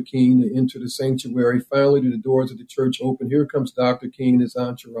Dr. King to enter the sanctuary. Finally, the doors of the church open. Here comes Dr. King and his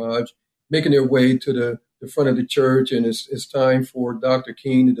entourage, making their way to the front of the church. And it's time for Dr.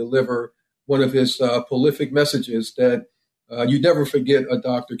 King to deliver one of his prolific messages that you never forget a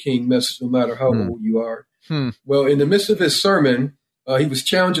Dr. King message, no matter how old you are. Well, in the midst of his sermon, he was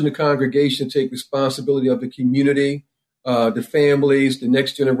challenging the congregation to take responsibility of the community, the families, the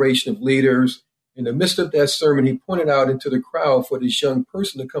next generation of leaders. In the midst of that sermon, he pointed out into the crowd for this young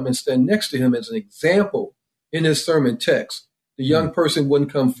person to come and stand next to him as an example in his sermon text. The young person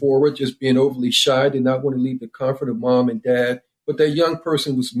wouldn't come forward, just being overly shy, did not want to leave the comfort of mom and dad, but that young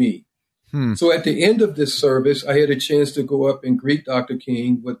person was me. So at the end of this service, I had a chance to go up and greet Dr.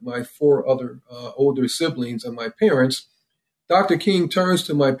 King with my 4 other older siblings and my parents. Dr. King turns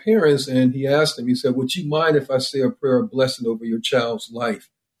to my parents and he asked them, he said, "Would you mind if I say a prayer of blessing over your child's life?"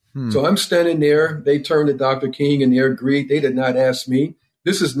 So I'm standing there. They turned to Dr. King and they agreed. They did not ask me.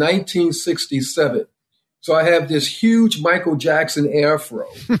 This is 1967. So I have this huge Michael Jackson afro.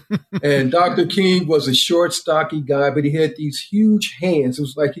 And Dr. King was a short, stocky guy, but he had these huge hands. It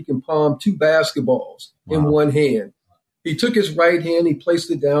was like he can palm 2 basketballs in one hand. He took his right hand, he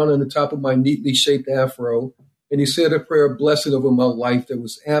placed it down on the top of my neatly shaped afro, and he said a prayer of blessing over my life that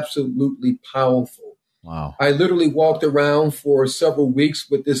was absolutely powerful. Wow. I literally walked around for several weeks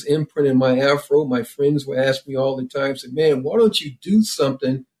with this imprint in my afro. My friends would ask me all the time, said, "Man, why don't you do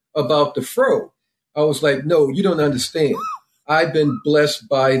something about the fro?" I was like, "No, you don't understand. I've been blessed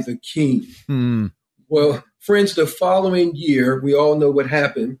by the King." Well, friends, the following year, we all know what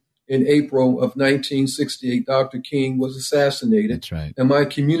happened. In April of 1968, Dr. King was assassinated. That's right. And my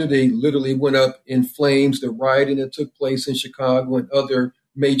community literally went up in flames. The rioting that took place in Chicago and other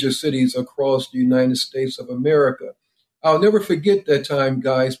major cities across the United States of America. I'll never forget that time,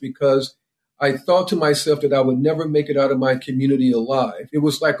 guys, because I thought to myself that I would never make it out of my community alive. It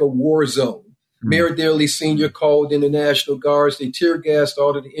was like a war zone. Mayor Daley Sr. called in the National Guards. They tear gassed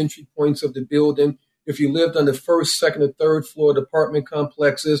all of the entry points of the building. If you lived on the 1st, 2nd, or 3rd floor of apartment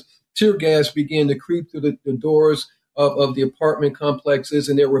complexes, tear gas began to creep through the doors of the apartment complexes.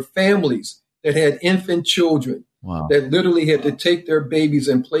 And there were families that had infant children that literally had to take their babies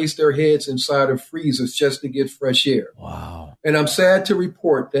and place their heads inside of freezers just to get fresh air. Wow. And I'm sad to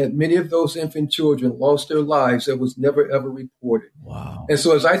report that many of those infant children lost their lives that was never, ever reported. Wow. And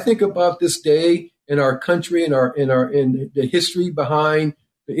so as I think about this day in our country and in the history behind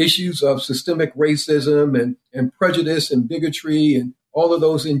the issues of systemic racism and prejudice and bigotry and all of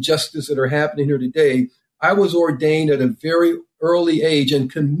those injustices that are happening here today, I was ordained at a very early age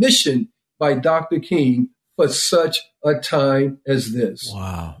and commissioned by Dr. King for such a time as this.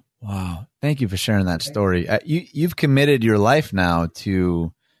 Wow. Wow. Thank you for sharing that story. You've committed your life now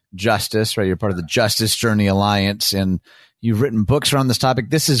to justice, right? You're part of the Justice Journey Alliance, and you've written books around this topic.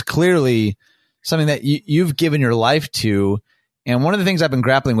 This is clearly something that you've given your life to. And one of the things I've been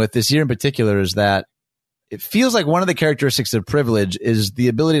grappling with this year in particular is that it feels like one of the characteristics of privilege is the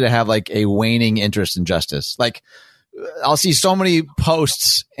ability to have like a waning interest in justice. Like I'll see so many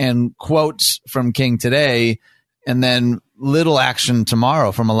posts and quotes from King today, and then little action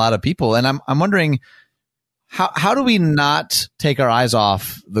tomorrow from a lot of people. And I'm wondering, how do we not take our eyes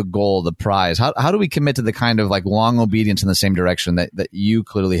off the goal, the prize? How do we commit to the kind of like long obedience in the same direction that you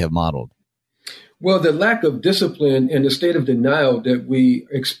clearly have modeled? Well, the lack of discipline and the state of denial that we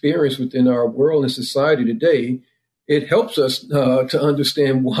experience within our world and society today, it helps us to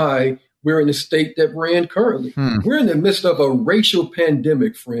understand why we're in the state that we're in currently. We're in the midst of a racial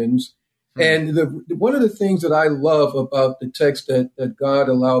pandemic, friends. And one of the things that I love about the text that God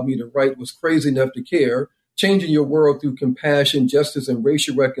allowed me to write was Crazy Enough to Care, changing your world through compassion, justice, and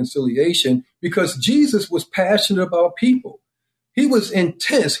racial reconciliation, because Jesus was passionate about people. He was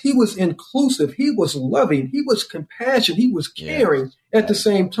intense. He was inclusive. He was loving. He was compassionate. He was caring at the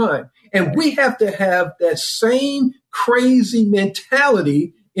same time. And we have to have that same crazy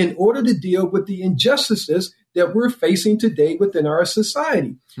mentality in order to deal with the injustices that we're facing today within our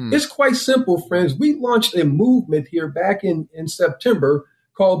society. It's quite simple, friends. We launched a movement here back in September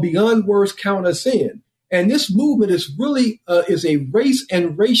called Beyond Words Count Us In. And this movement is really is a race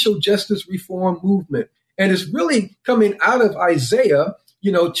and racial justice reform movement. And it's really coming out of Isaiah,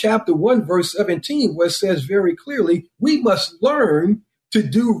 chapter 1, verse 17, where it says very clearly, we must learn to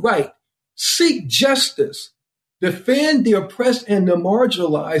do right, seek justice, defend the oppressed and the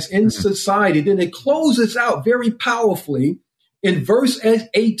marginalized in society. Then it closes out very powerfully in verse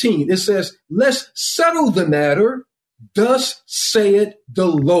 18. It says, let's settle the matter, thus saith the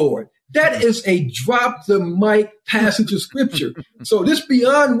Lord. That is a drop the mic passage of scripture. So this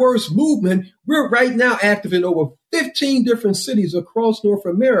Beyond Words movement, we're right now active in over 15 different cities across North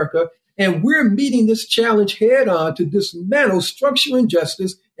America, and we're meeting this challenge head on to dismantle structural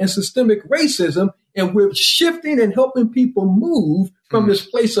injustice and systemic racism. And we're shifting and helping people move from this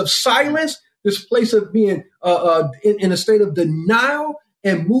place of silence, this place of being in a state of denial,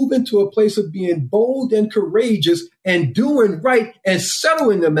 and move into a place of being bold and courageous and doing right and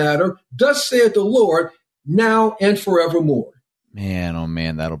settling the matter, thus saith the Lord, now and forevermore. Man, oh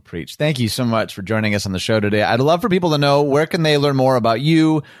man, that'll preach. Thank you so much for joining us on the show today. I'd love for people to know, where can they learn more about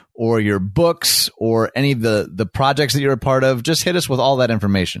you or your books or any of the projects that you're a part of? Just hit us with all that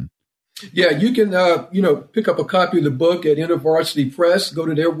information. Yeah, you can, pick up a copy of the book at InterVarsity Press. Go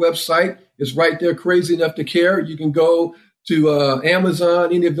to their website. It's right there, Crazy Enough to Care. You can go to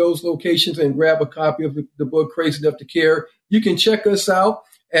Amazon, any of those locations, and grab a copy of the book, Crazy Enough to Care. You can check us out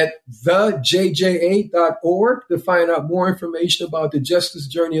at thejja.org to find out more information about the Justice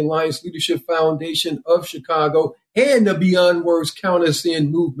Journey Alliance Leadership Foundation of Chicago and the Beyond Words Count Us In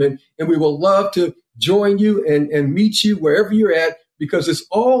movement. And we will love to join you and meet you wherever you're at, because it's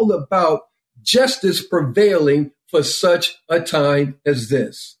all about justice prevailing for such a time as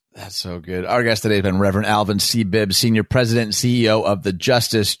this. That's so good. Our guest today has been Reverend Alvin C. Bibbs, Senior President and CEO of the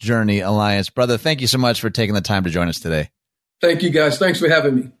Justice Journey Alliance. Brother, thank you so much for taking the time to join us today. Thank you, guys. Thanks for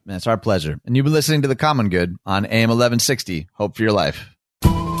having me. It's our pleasure. And you've been listening to The Common Good on AM 1160. Hope for your life.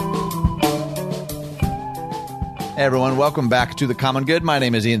 Hey, everyone. Welcome back to The Common Good. My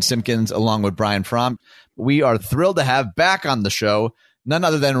name is Ian Simpkins, along with Brian Fromm. We are thrilled to have back on the show none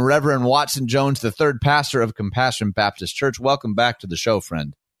other than Reverend Watson Jones, the third pastor of Compassion Baptist Church. Welcome back to the show,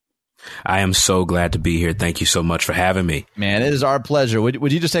 friend. I am so glad to be here. Thank you so much for having me. Man, it is our pleasure.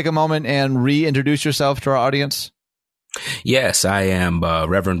 Would you just take a moment and reintroduce yourself to our audience? Yes, I am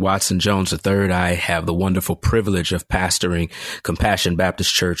Reverend Watson Jones III. I have the wonderful privilege of pastoring Compassion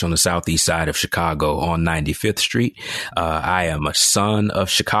Baptist Church on the southeast side of Chicago on 95th Street. I am a son of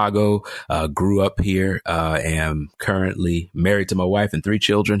Chicago, grew up here, am currently married to my wife and 3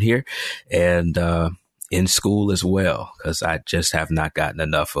 children here, and in school as well, because I just have not gotten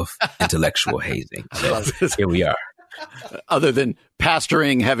enough of intellectual hazing. So here we are. other than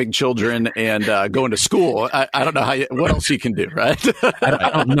pastoring, having children, and going to school. I don't know what else you can do, right?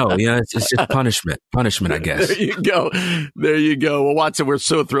 I don't know. It's just punishment, I guess. There you go. Well, Watson, we're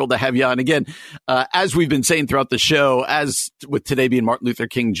so thrilled to have you on again. As we've been saying throughout the show, as with today being Martin Luther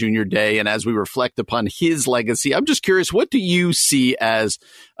King Jr. Day, and as we reflect upon his legacy, I'm just curious, what do you see as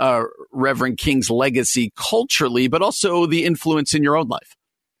Reverend King's legacy culturally, but also the influence in your own life?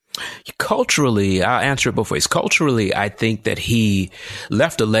 Culturally, I'll answer it both ways. Culturally, I think that he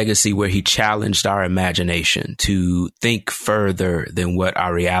left a legacy where he challenged our imagination to think further than what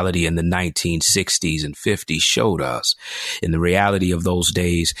our reality in the 1960s and 50s showed us. In the reality of those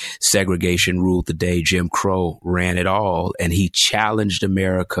days, segregation ruled the day. Jim Crow ran it all. And he challenged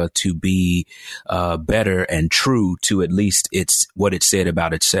America to be better and true to at least what it said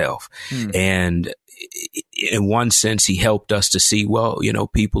about itself. And in one sense, he helped us to see, well,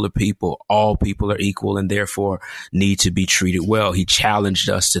 people are people, all people are equal and therefore need to be treated well. He challenged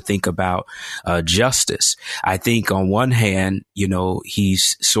us to think about justice. I think on one hand,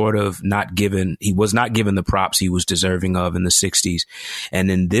 he's sort of he was not given the props he was deserving of in the 60s. And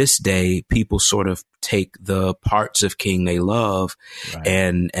in this day, people sort of take the parts of King they love, right,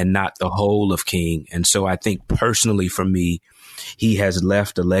 and not the whole of King. And so I think personally for me, he has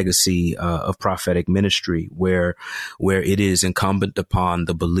left a legacy of prophetic ministry where it is incumbent upon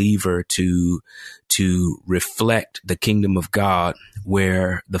the believer to reflect the kingdom of God,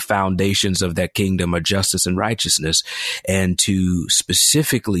 where the foundations of that kingdom are justice and righteousness, and to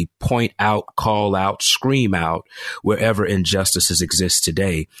specifically point out, call out, scream out wherever injustices exist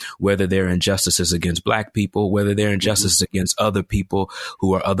today, whether they're injustices against Black people, whether they're injustices against other people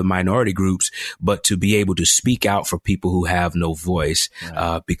who are other minority groups, but to be able to speak out for people who have no voice,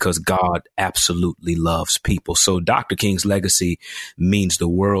 because God absolutely loves people. So Dr. King's legacy means the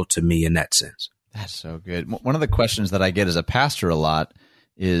world to me in that sense. That's so good. One of the questions that I get as a pastor a lot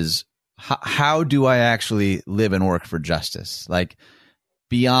is, how do I actually live and work for justice? Like,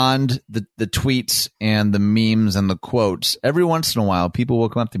 beyond the tweets and the memes and the quotes, every once in a while, people will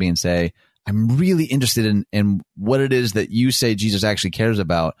come up to me and say, I'm really interested in what it is that you say Jesus actually cares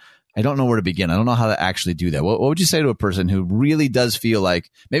about. I don't know where to begin. I don't know how to actually do that. What would you say to a person who really does feel like,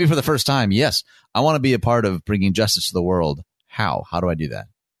 maybe for the first time, yes, I want to be a part of bringing justice to the world? How do I do that?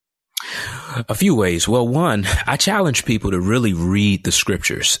 A few ways. Well, one, I challenge people to really read the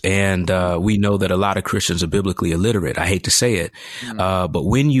scriptures. And we know that a lot of Christians are biblically illiterate. I hate to say it. But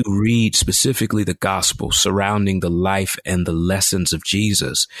when you read specifically the gospel surrounding the life and the lessons of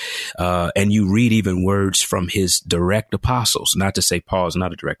Jesus, and you read even words from his direct apostles, not to say Paul is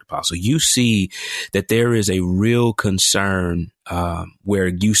not a direct apostle, you see that there is a real concern where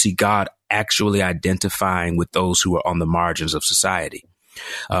you see God actually identifying with those who are on the margins of society.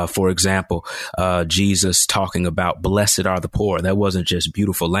 For example, Jesus talking about blessed are the poor. That wasn't just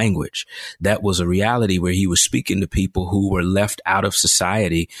beautiful language. That was a reality where he was speaking to people who were left out of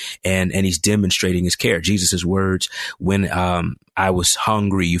society, and he's demonstrating his care. Jesus' words, when I was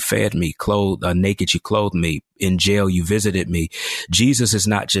hungry, you fed me, naked, you clothed me, in jail, you visited me. Jesus is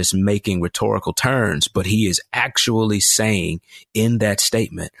not just making rhetorical turns, but he is actually saying in that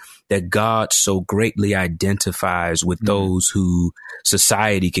statement that God so greatly identifies with those who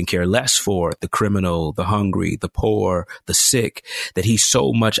society can care less for, the criminal, the hungry, the poor, the sick, that he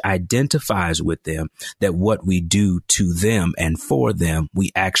so much identifies with them that what we do to them and for them,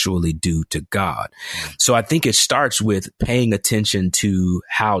 we actually do to God. So I think it starts with paying attention to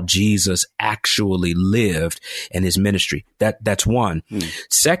how Jesus actually lived and his ministry. That's one.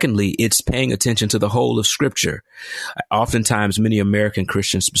 Secondly, it's paying attention to the whole of Scripture. Oftentimes, many American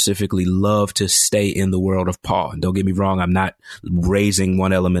Christians specifically love to stay in the world of Paul. And don't get me wrong, I'm not raising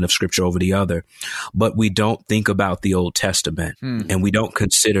one element of Scripture over the other, but we don't think about the Old Testament, and we don't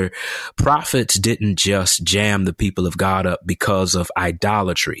consider prophets didn't just jam the people of God up because of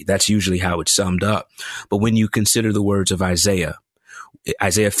idolatry. That's usually how it's summed up. But when you consider the words of Isaiah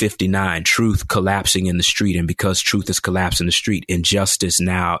 59, truth collapsing in the street. And because truth has collapsed in the street, injustice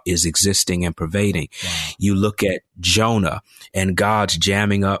now is existing and pervading. Wow. You look at Jonah and God's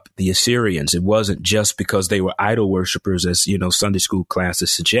jamming up the Assyrians. It wasn't just because they were idol worshipers, as, Sunday school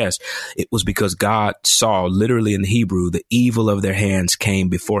classes suggest. It was because God saw, literally in the Hebrew, the evil of their hands came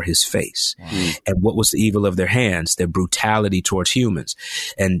before his face. Wow. And what was the evil of their hands? Their brutality towards humans.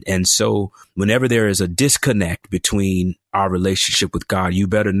 And so whenever there is a disconnect between our relationship with God, you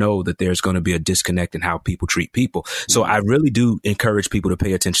better know that there's going to be a disconnect in how people treat people. So I really do encourage people to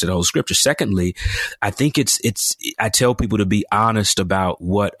pay attention to the whole Scripture. Secondly, I think I tell people to be honest about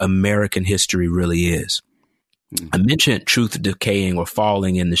what American history really is. I mentioned truth decaying or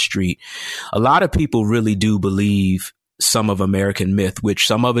falling in the street. A lot of people really do believe some of American myth, which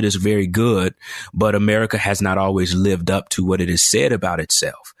some of it is very good, but America has not always lived up to what it has said about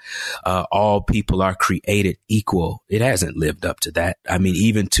itself. All people are created equal. It hasn't lived up to that. I mean,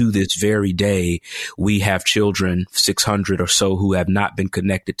 even to this very day, we have children, 600 or so, who have not been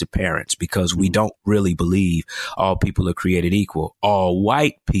connected to parents because we don't really believe all people are created equal. All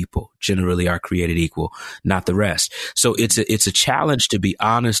white people generally are created equal, not the rest. So it's a challenge to be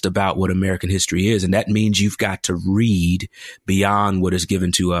honest about what American history is. And that means you've got to read beyond what is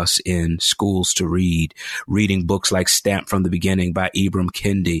given to us in schools to read, reading books like Stamped from the Beginning by Ibram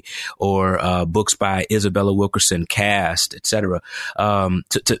Kendi, or books by Isabella Wilkerson, Caste, etc.,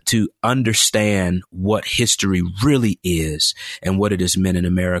 to understand what history really is and what it has meant in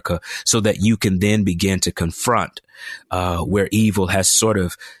America, so that you can then begin to confront where evil has sort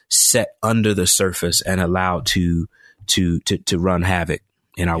of set under the surface and allowed to run havoc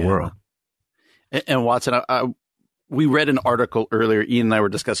in our world. And Watson, we read an article earlier. Ian and I were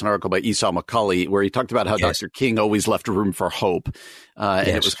discussing an article by Esau McCaulley where he talked about how Dr. King always left room for hope. And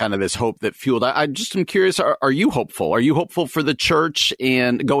it was kind of this hope that fueled. I'm curious, are you hopeful? Are you hopeful for the church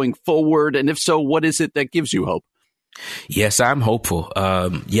and going forward? And if so, what is it that gives you hope? Yes, I'm hopeful.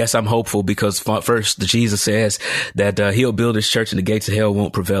 Yes, I'm hopeful because first, Jesus says that he'll build his church and the gates of hell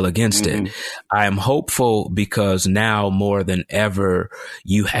won't prevail against it. I am hopeful because now more than ever,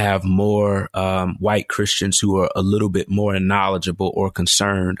 you have more white Christians who are a little bit more knowledgeable or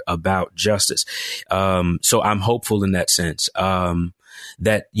concerned about justice. So I'm hopeful in that sense,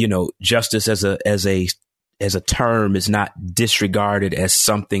 that, justice as a term is not disregarded as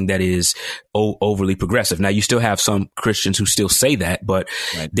something that is overly progressive. Now, you still have some Christians who still say that, but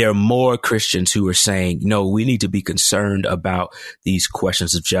there are more Christians who are saying, no, we need to be concerned about these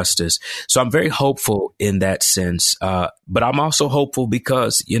questions of justice. So I'm very hopeful in that sense. But I'm also hopeful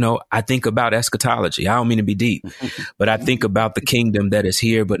because, I think about eschatology. I don't mean to be deep, but I think about the kingdom that is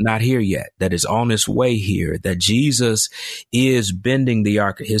here, but not here yet, that is on its way here, that Jesus is bending the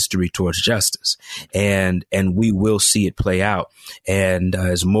arc of history towards justice. And we will see it play out. And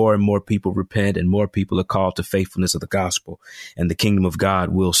as more and more people repent and more people are called to faithfulness of the gospel and the kingdom of God,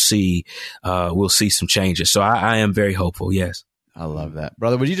 we'll see some changes. So I am very hopeful. Yes. I love that.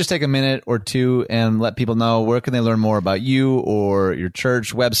 Brother, would you just take a minute or two and let people know where can they learn more about you or your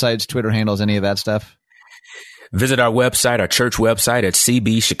church, websites, Twitter handles, any of that stuff? Visit our website, our church website at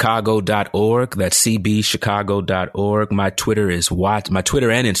cbchicago.org. That's cbchicago.org. My Twitter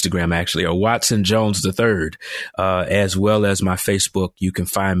and Instagram actually are Watson Jones III, as well as my Facebook. You can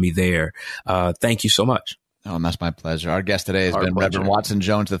find me there. Thank you so much. Oh, and that's my pleasure. Our guest today has been Reverend Watson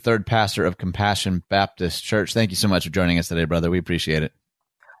Jones, the third pastor of Compassion Baptist Church. Thank you so much for joining us today, brother. We appreciate it.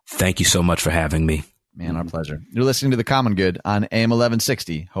 Thank you so much for having me. Man, our pleasure. You're listening to The Common Good on AM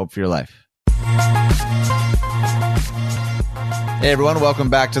 1160. Hope for your life. Hey, everyone.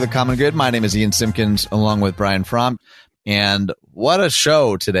 Welcome back to The Common Good. My name is Ian Simpkins, along with Brian Fromm. And what a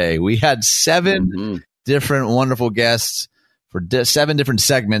show today. We had 7 different wonderful guests for 7 different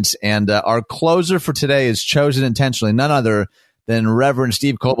segments. And our closer for today is chosen intentionally, none other than Reverend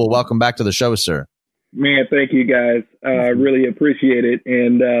Steve Coble. Welcome back to the show, sir. Man, thank you, guys. Really appreciate it.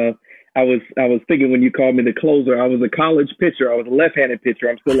 And I was thinking when you called me the closer, I was a college pitcher. I was a left-handed pitcher.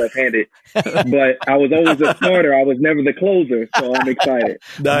 I'm still left-handed, but I was always a starter. I was never the closer, so I'm excited.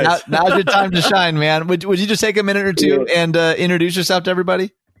 Nice. Now's your time to shine, man. Would you just take a minute or two and introduce yourself to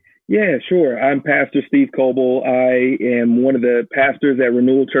everybody? Yeah, sure. I'm Pastor Steve Coble. I am one of the pastors at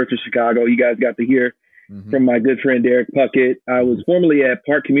Renewal Church of Chicago. You guys got to hear from my good friend Derek Puckett. I was formerly at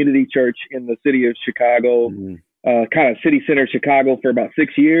Park Community Church in the city of Chicago. Kind of city center Chicago for about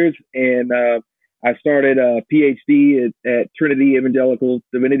 6 years. And I started a PhD at Trinity Evangelical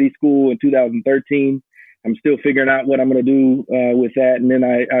Divinity School in 2013. I'm still figuring out what I'm going to do with that. And then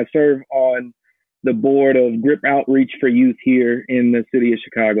I serve on the board of Grip Outreach for Youth here in the city of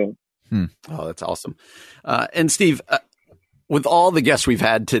Chicago. Oh, that's awesome. And Steve, with all the guests we've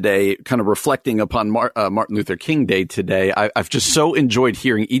had today, kind of reflecting upon Martin Luther King Day today, I've just so enjoyed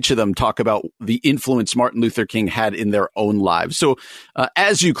hearing each of them talk about the influence Martin Luther King had in their own lives. So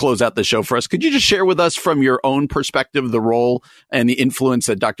as you close out the show for us, could you just share with us from your own perspective the role and the influence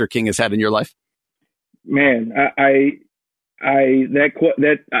that Dr. King has had in your life? Man,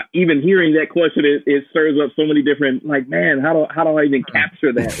 even hearing that question, it stirs up so many different, like, man, how do I even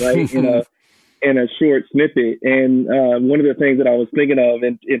capture that, right? In a short snippet. And one of the things that I was thinking of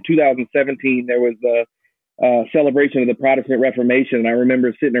in 2017, there was the celebration of the Protestant Reformation. And I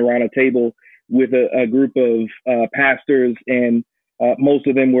remember sitting around a table with a group of pastors, and Most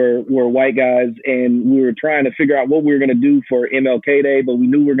of them were white guys, and we were trying to figure out what we were going to do for MLK Day, but we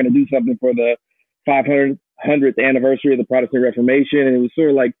knew we were going to do something for the 500th anniversary of the Protestant Reformation. And it was sort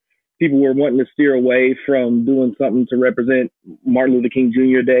of like people were wanting to steer away from doing something to represent Martin Luther King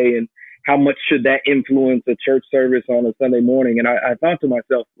Jr. Day, and how much should that influence a church service on a Sunday morning. And I thought to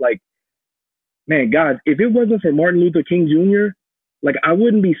myself, like, man, God, if it wasn't for Martin Luther King Jr., like, I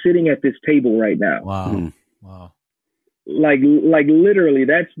wouldn't be sitting at this table right now. Wow. Wow. Like literally,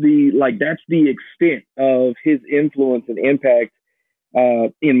 that's the extent of his influence and impact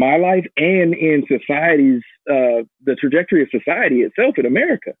in my life and in society's, the trajectory of society itself in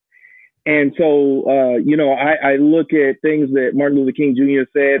America. And so, I look at things that Martin Luther King Jr.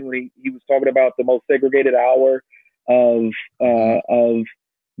 said when he was talking about the most segregated hour of the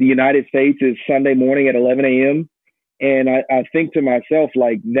United States is Sunday morning at 11 a.m. And I think to myself,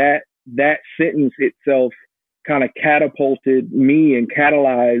 like, that sentence itself kind of catapulted me and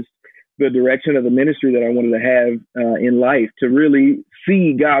catalyzed the direction of the ministry that I wanted to have in life, to really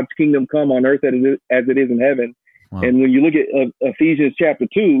see God's kingdom come on earth as it is in heaven. Wow. And when you look at Ephesians chapter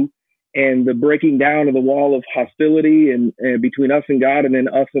 2 and the breaking down of the wall of hostility and between us and God and then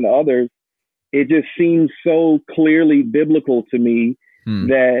us and others, it just seems so clearly biblical to me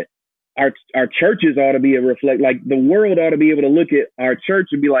that our churches ought to be a reflect, like the world ought to be able to look at our church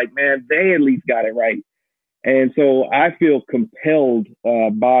and be like, man, they at least got it right. And so I feel compelled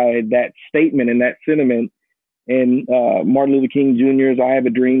by that statement and that sentiment. And Martin Luther King Jr.'s I Have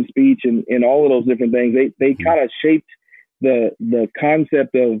a Dream speech and all of those different things, they kind of shaped the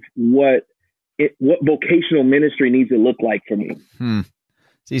concept of what vocational ministry needs to look like for me.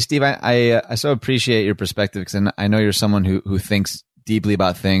 See, Steve, I so appreciate your perspective, because I know you're someone who thinks deeply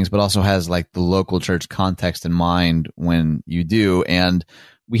about things, but also has like the local church context in mind when you do. And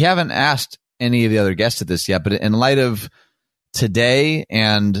we haven't asked any of the other guests at this yet, but in light of today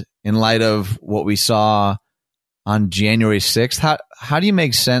and in light of what we saw on January 6th, how do you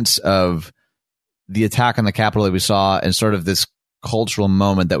make sense of the attack on the Capitol that we saw and sort of this cultural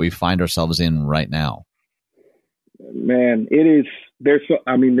moment that we find ourselves in right now? Man, it's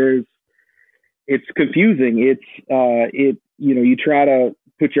confusing. You try to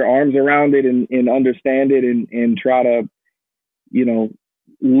put your arms around it and understand it and try to,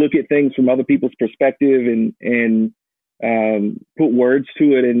 look at things from other people's perspective and put words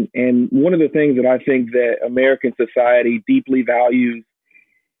to it. And one of the things that I think that American society deeply values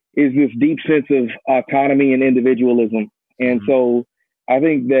is this deep sense of autonomy and individualism. And so I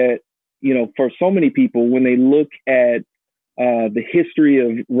think that, for so many people, when they look at the history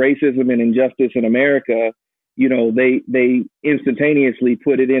of racism and injustice in America, they instantaneously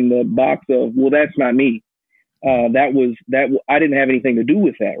put it in the box of, well, that's not me. I didn't have anything to do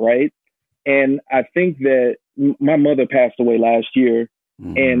with that. Right. And I think that my mother passed away last year.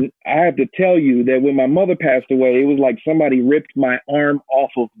 And I have to tell you that when my mother passed away, it was like somebody ripped my arm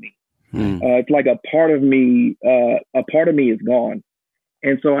off of me. It's like a part of me is gone.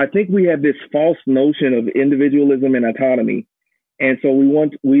 And so I think we have this false notion of individualism and autonomy. And so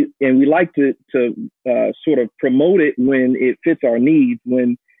we like to sort of promote it when it fits our needs,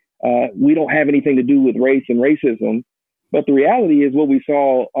 when we don't have anything to do with race and racism. But the reality is what we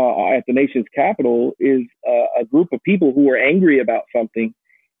saw at the nation's capital is a group of people who were angry about something,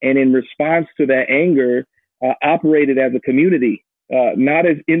 and in response to that anger, operated as a community, not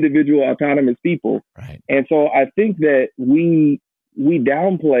as individual autonomous people. Right. And so I think that we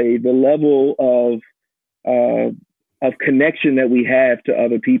downplay the level of connection that we have to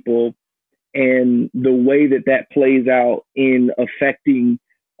other people and the way that plays out in affecting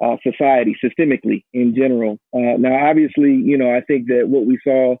society systemically in general. Now, obviously, I think that what we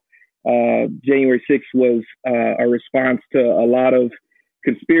saw January 6th was a response to a lot of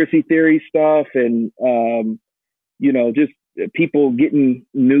conspiracy theory stuff and, just people getting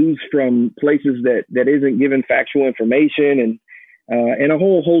news from places that isn't given factual information and a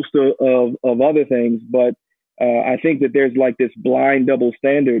whole host of other things. But I think that there's like this blind double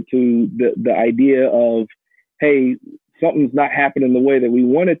standard to the idea of, hey, something's not happening the way that we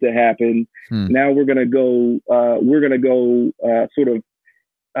want it to happen. Now we're going to go sort of,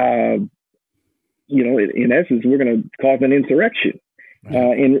 in essence, we're going to cause an insurrection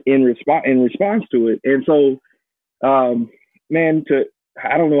in response to it. And so,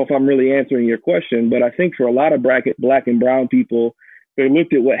 I don't know if I'm really answering your question, but I think for a lot of black and brown people, they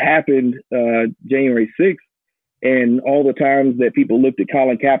looked at what happened January 6th and all the times that people looked at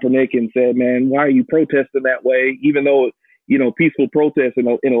Colin Kaepernick and said, man, why are you protesting that way? Even though, peaceful protest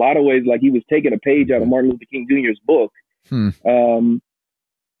in a lot of ways, like he was taking a page out of Martin Luther King Jr.'s book. And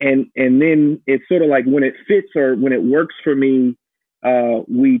then it's sort of like when it fits or when it works for me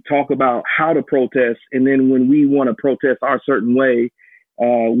we talk about how to protest, and then when we want to protest our certain way,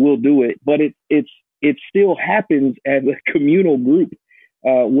 we'll do it. But it still happens as a communal group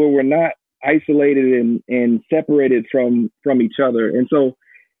where we're not isolated and separated from each other. And so,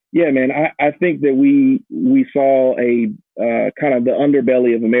 yeah, man, I think that we saw a kind of the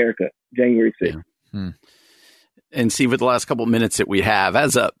underbelly of America, January 6th. Yeah. And Steve, with the last couple of minutes that we have,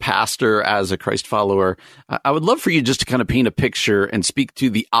 as a pastor, as a Christ follower, I would love for you just to kind of paint a picture and speak to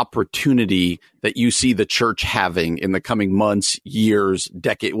the opportunity that you see the church having in the coming months, years,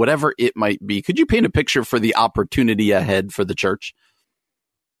 decade, whatever it might be. Could you paint a picture for the opportunity ahead for the church?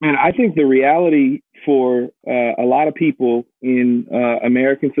 Man, I think the reality for a lot of people in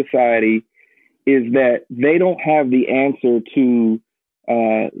American society is that they don't have the answer to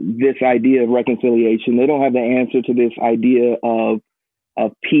this idea of reconciliation. They don't have the answer to this idea of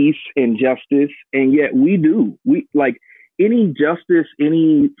peace and justice. And yet we do. We, like, any justice,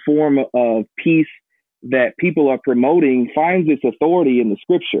 any form of peace that people are promoting finds its authority in the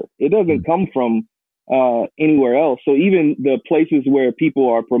scripture. It doesn't come from anywhere else. So even the places where people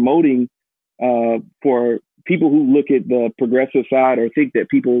are promoting, for people who look at the progressive side or think that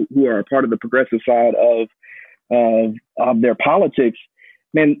people who are a part of the progressive side of their politics,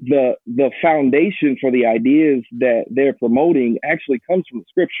 man, the foundation for the ideas that they're promoting actually comes from the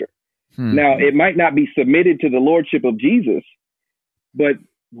scripture. Now, it might not be submitted to the lordship of Jesus, but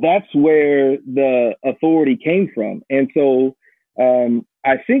that's where the authority came from. And so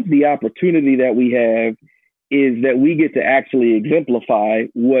I think the opportunity that we have is that we get to actually exemplify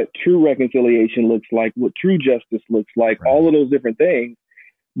what true reconciliation looks like, what true justice looks like, all of those different things.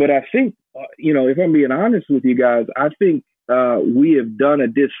 But I think, if I'm being honest with you guys, I think we have done a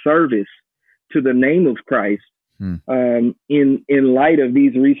disservice to the name of Christ in light of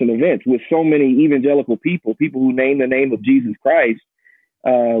these recent events, with so many evangelical people who name the name of Jesus Christ,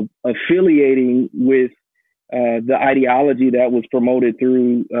 affiliating with the ideology that was promoted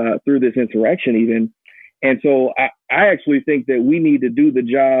through this insurrection even. And so I actually think that we need to do the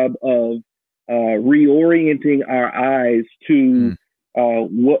job of reorienting our eyes to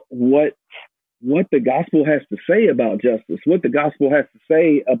what the gospel has to say about justice, what the gospel has to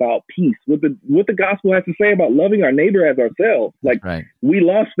say about peace, what the gospel has to say about loving our neighbor as ourselves. Like, we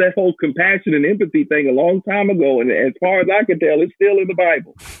lost that whole compassion and empathy thing a long time ago. And as far as I can tell, it's still in the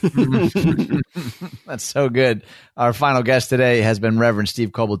Bible. That's so good. Our final guest today has been Reverend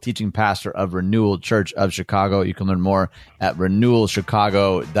Steve Coble, teaching pastor of Renewal Church of Chicago. You can learn more at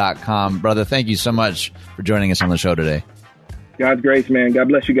renewalchicago.com. Brother, thank you so much for joining us on the show today. God's grace, man. God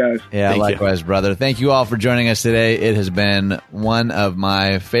bless you guys. Yeah, likewise, brother. Thank you all for joining us today. It has been one of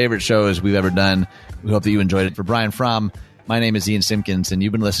my favorite shows we've ever done. We hope that you enjoyed it. For Brian Fromm, my name is Ian Simpkins, and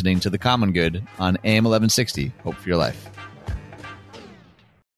you've been listening to The Common Good on AM 1160. Hope for your life.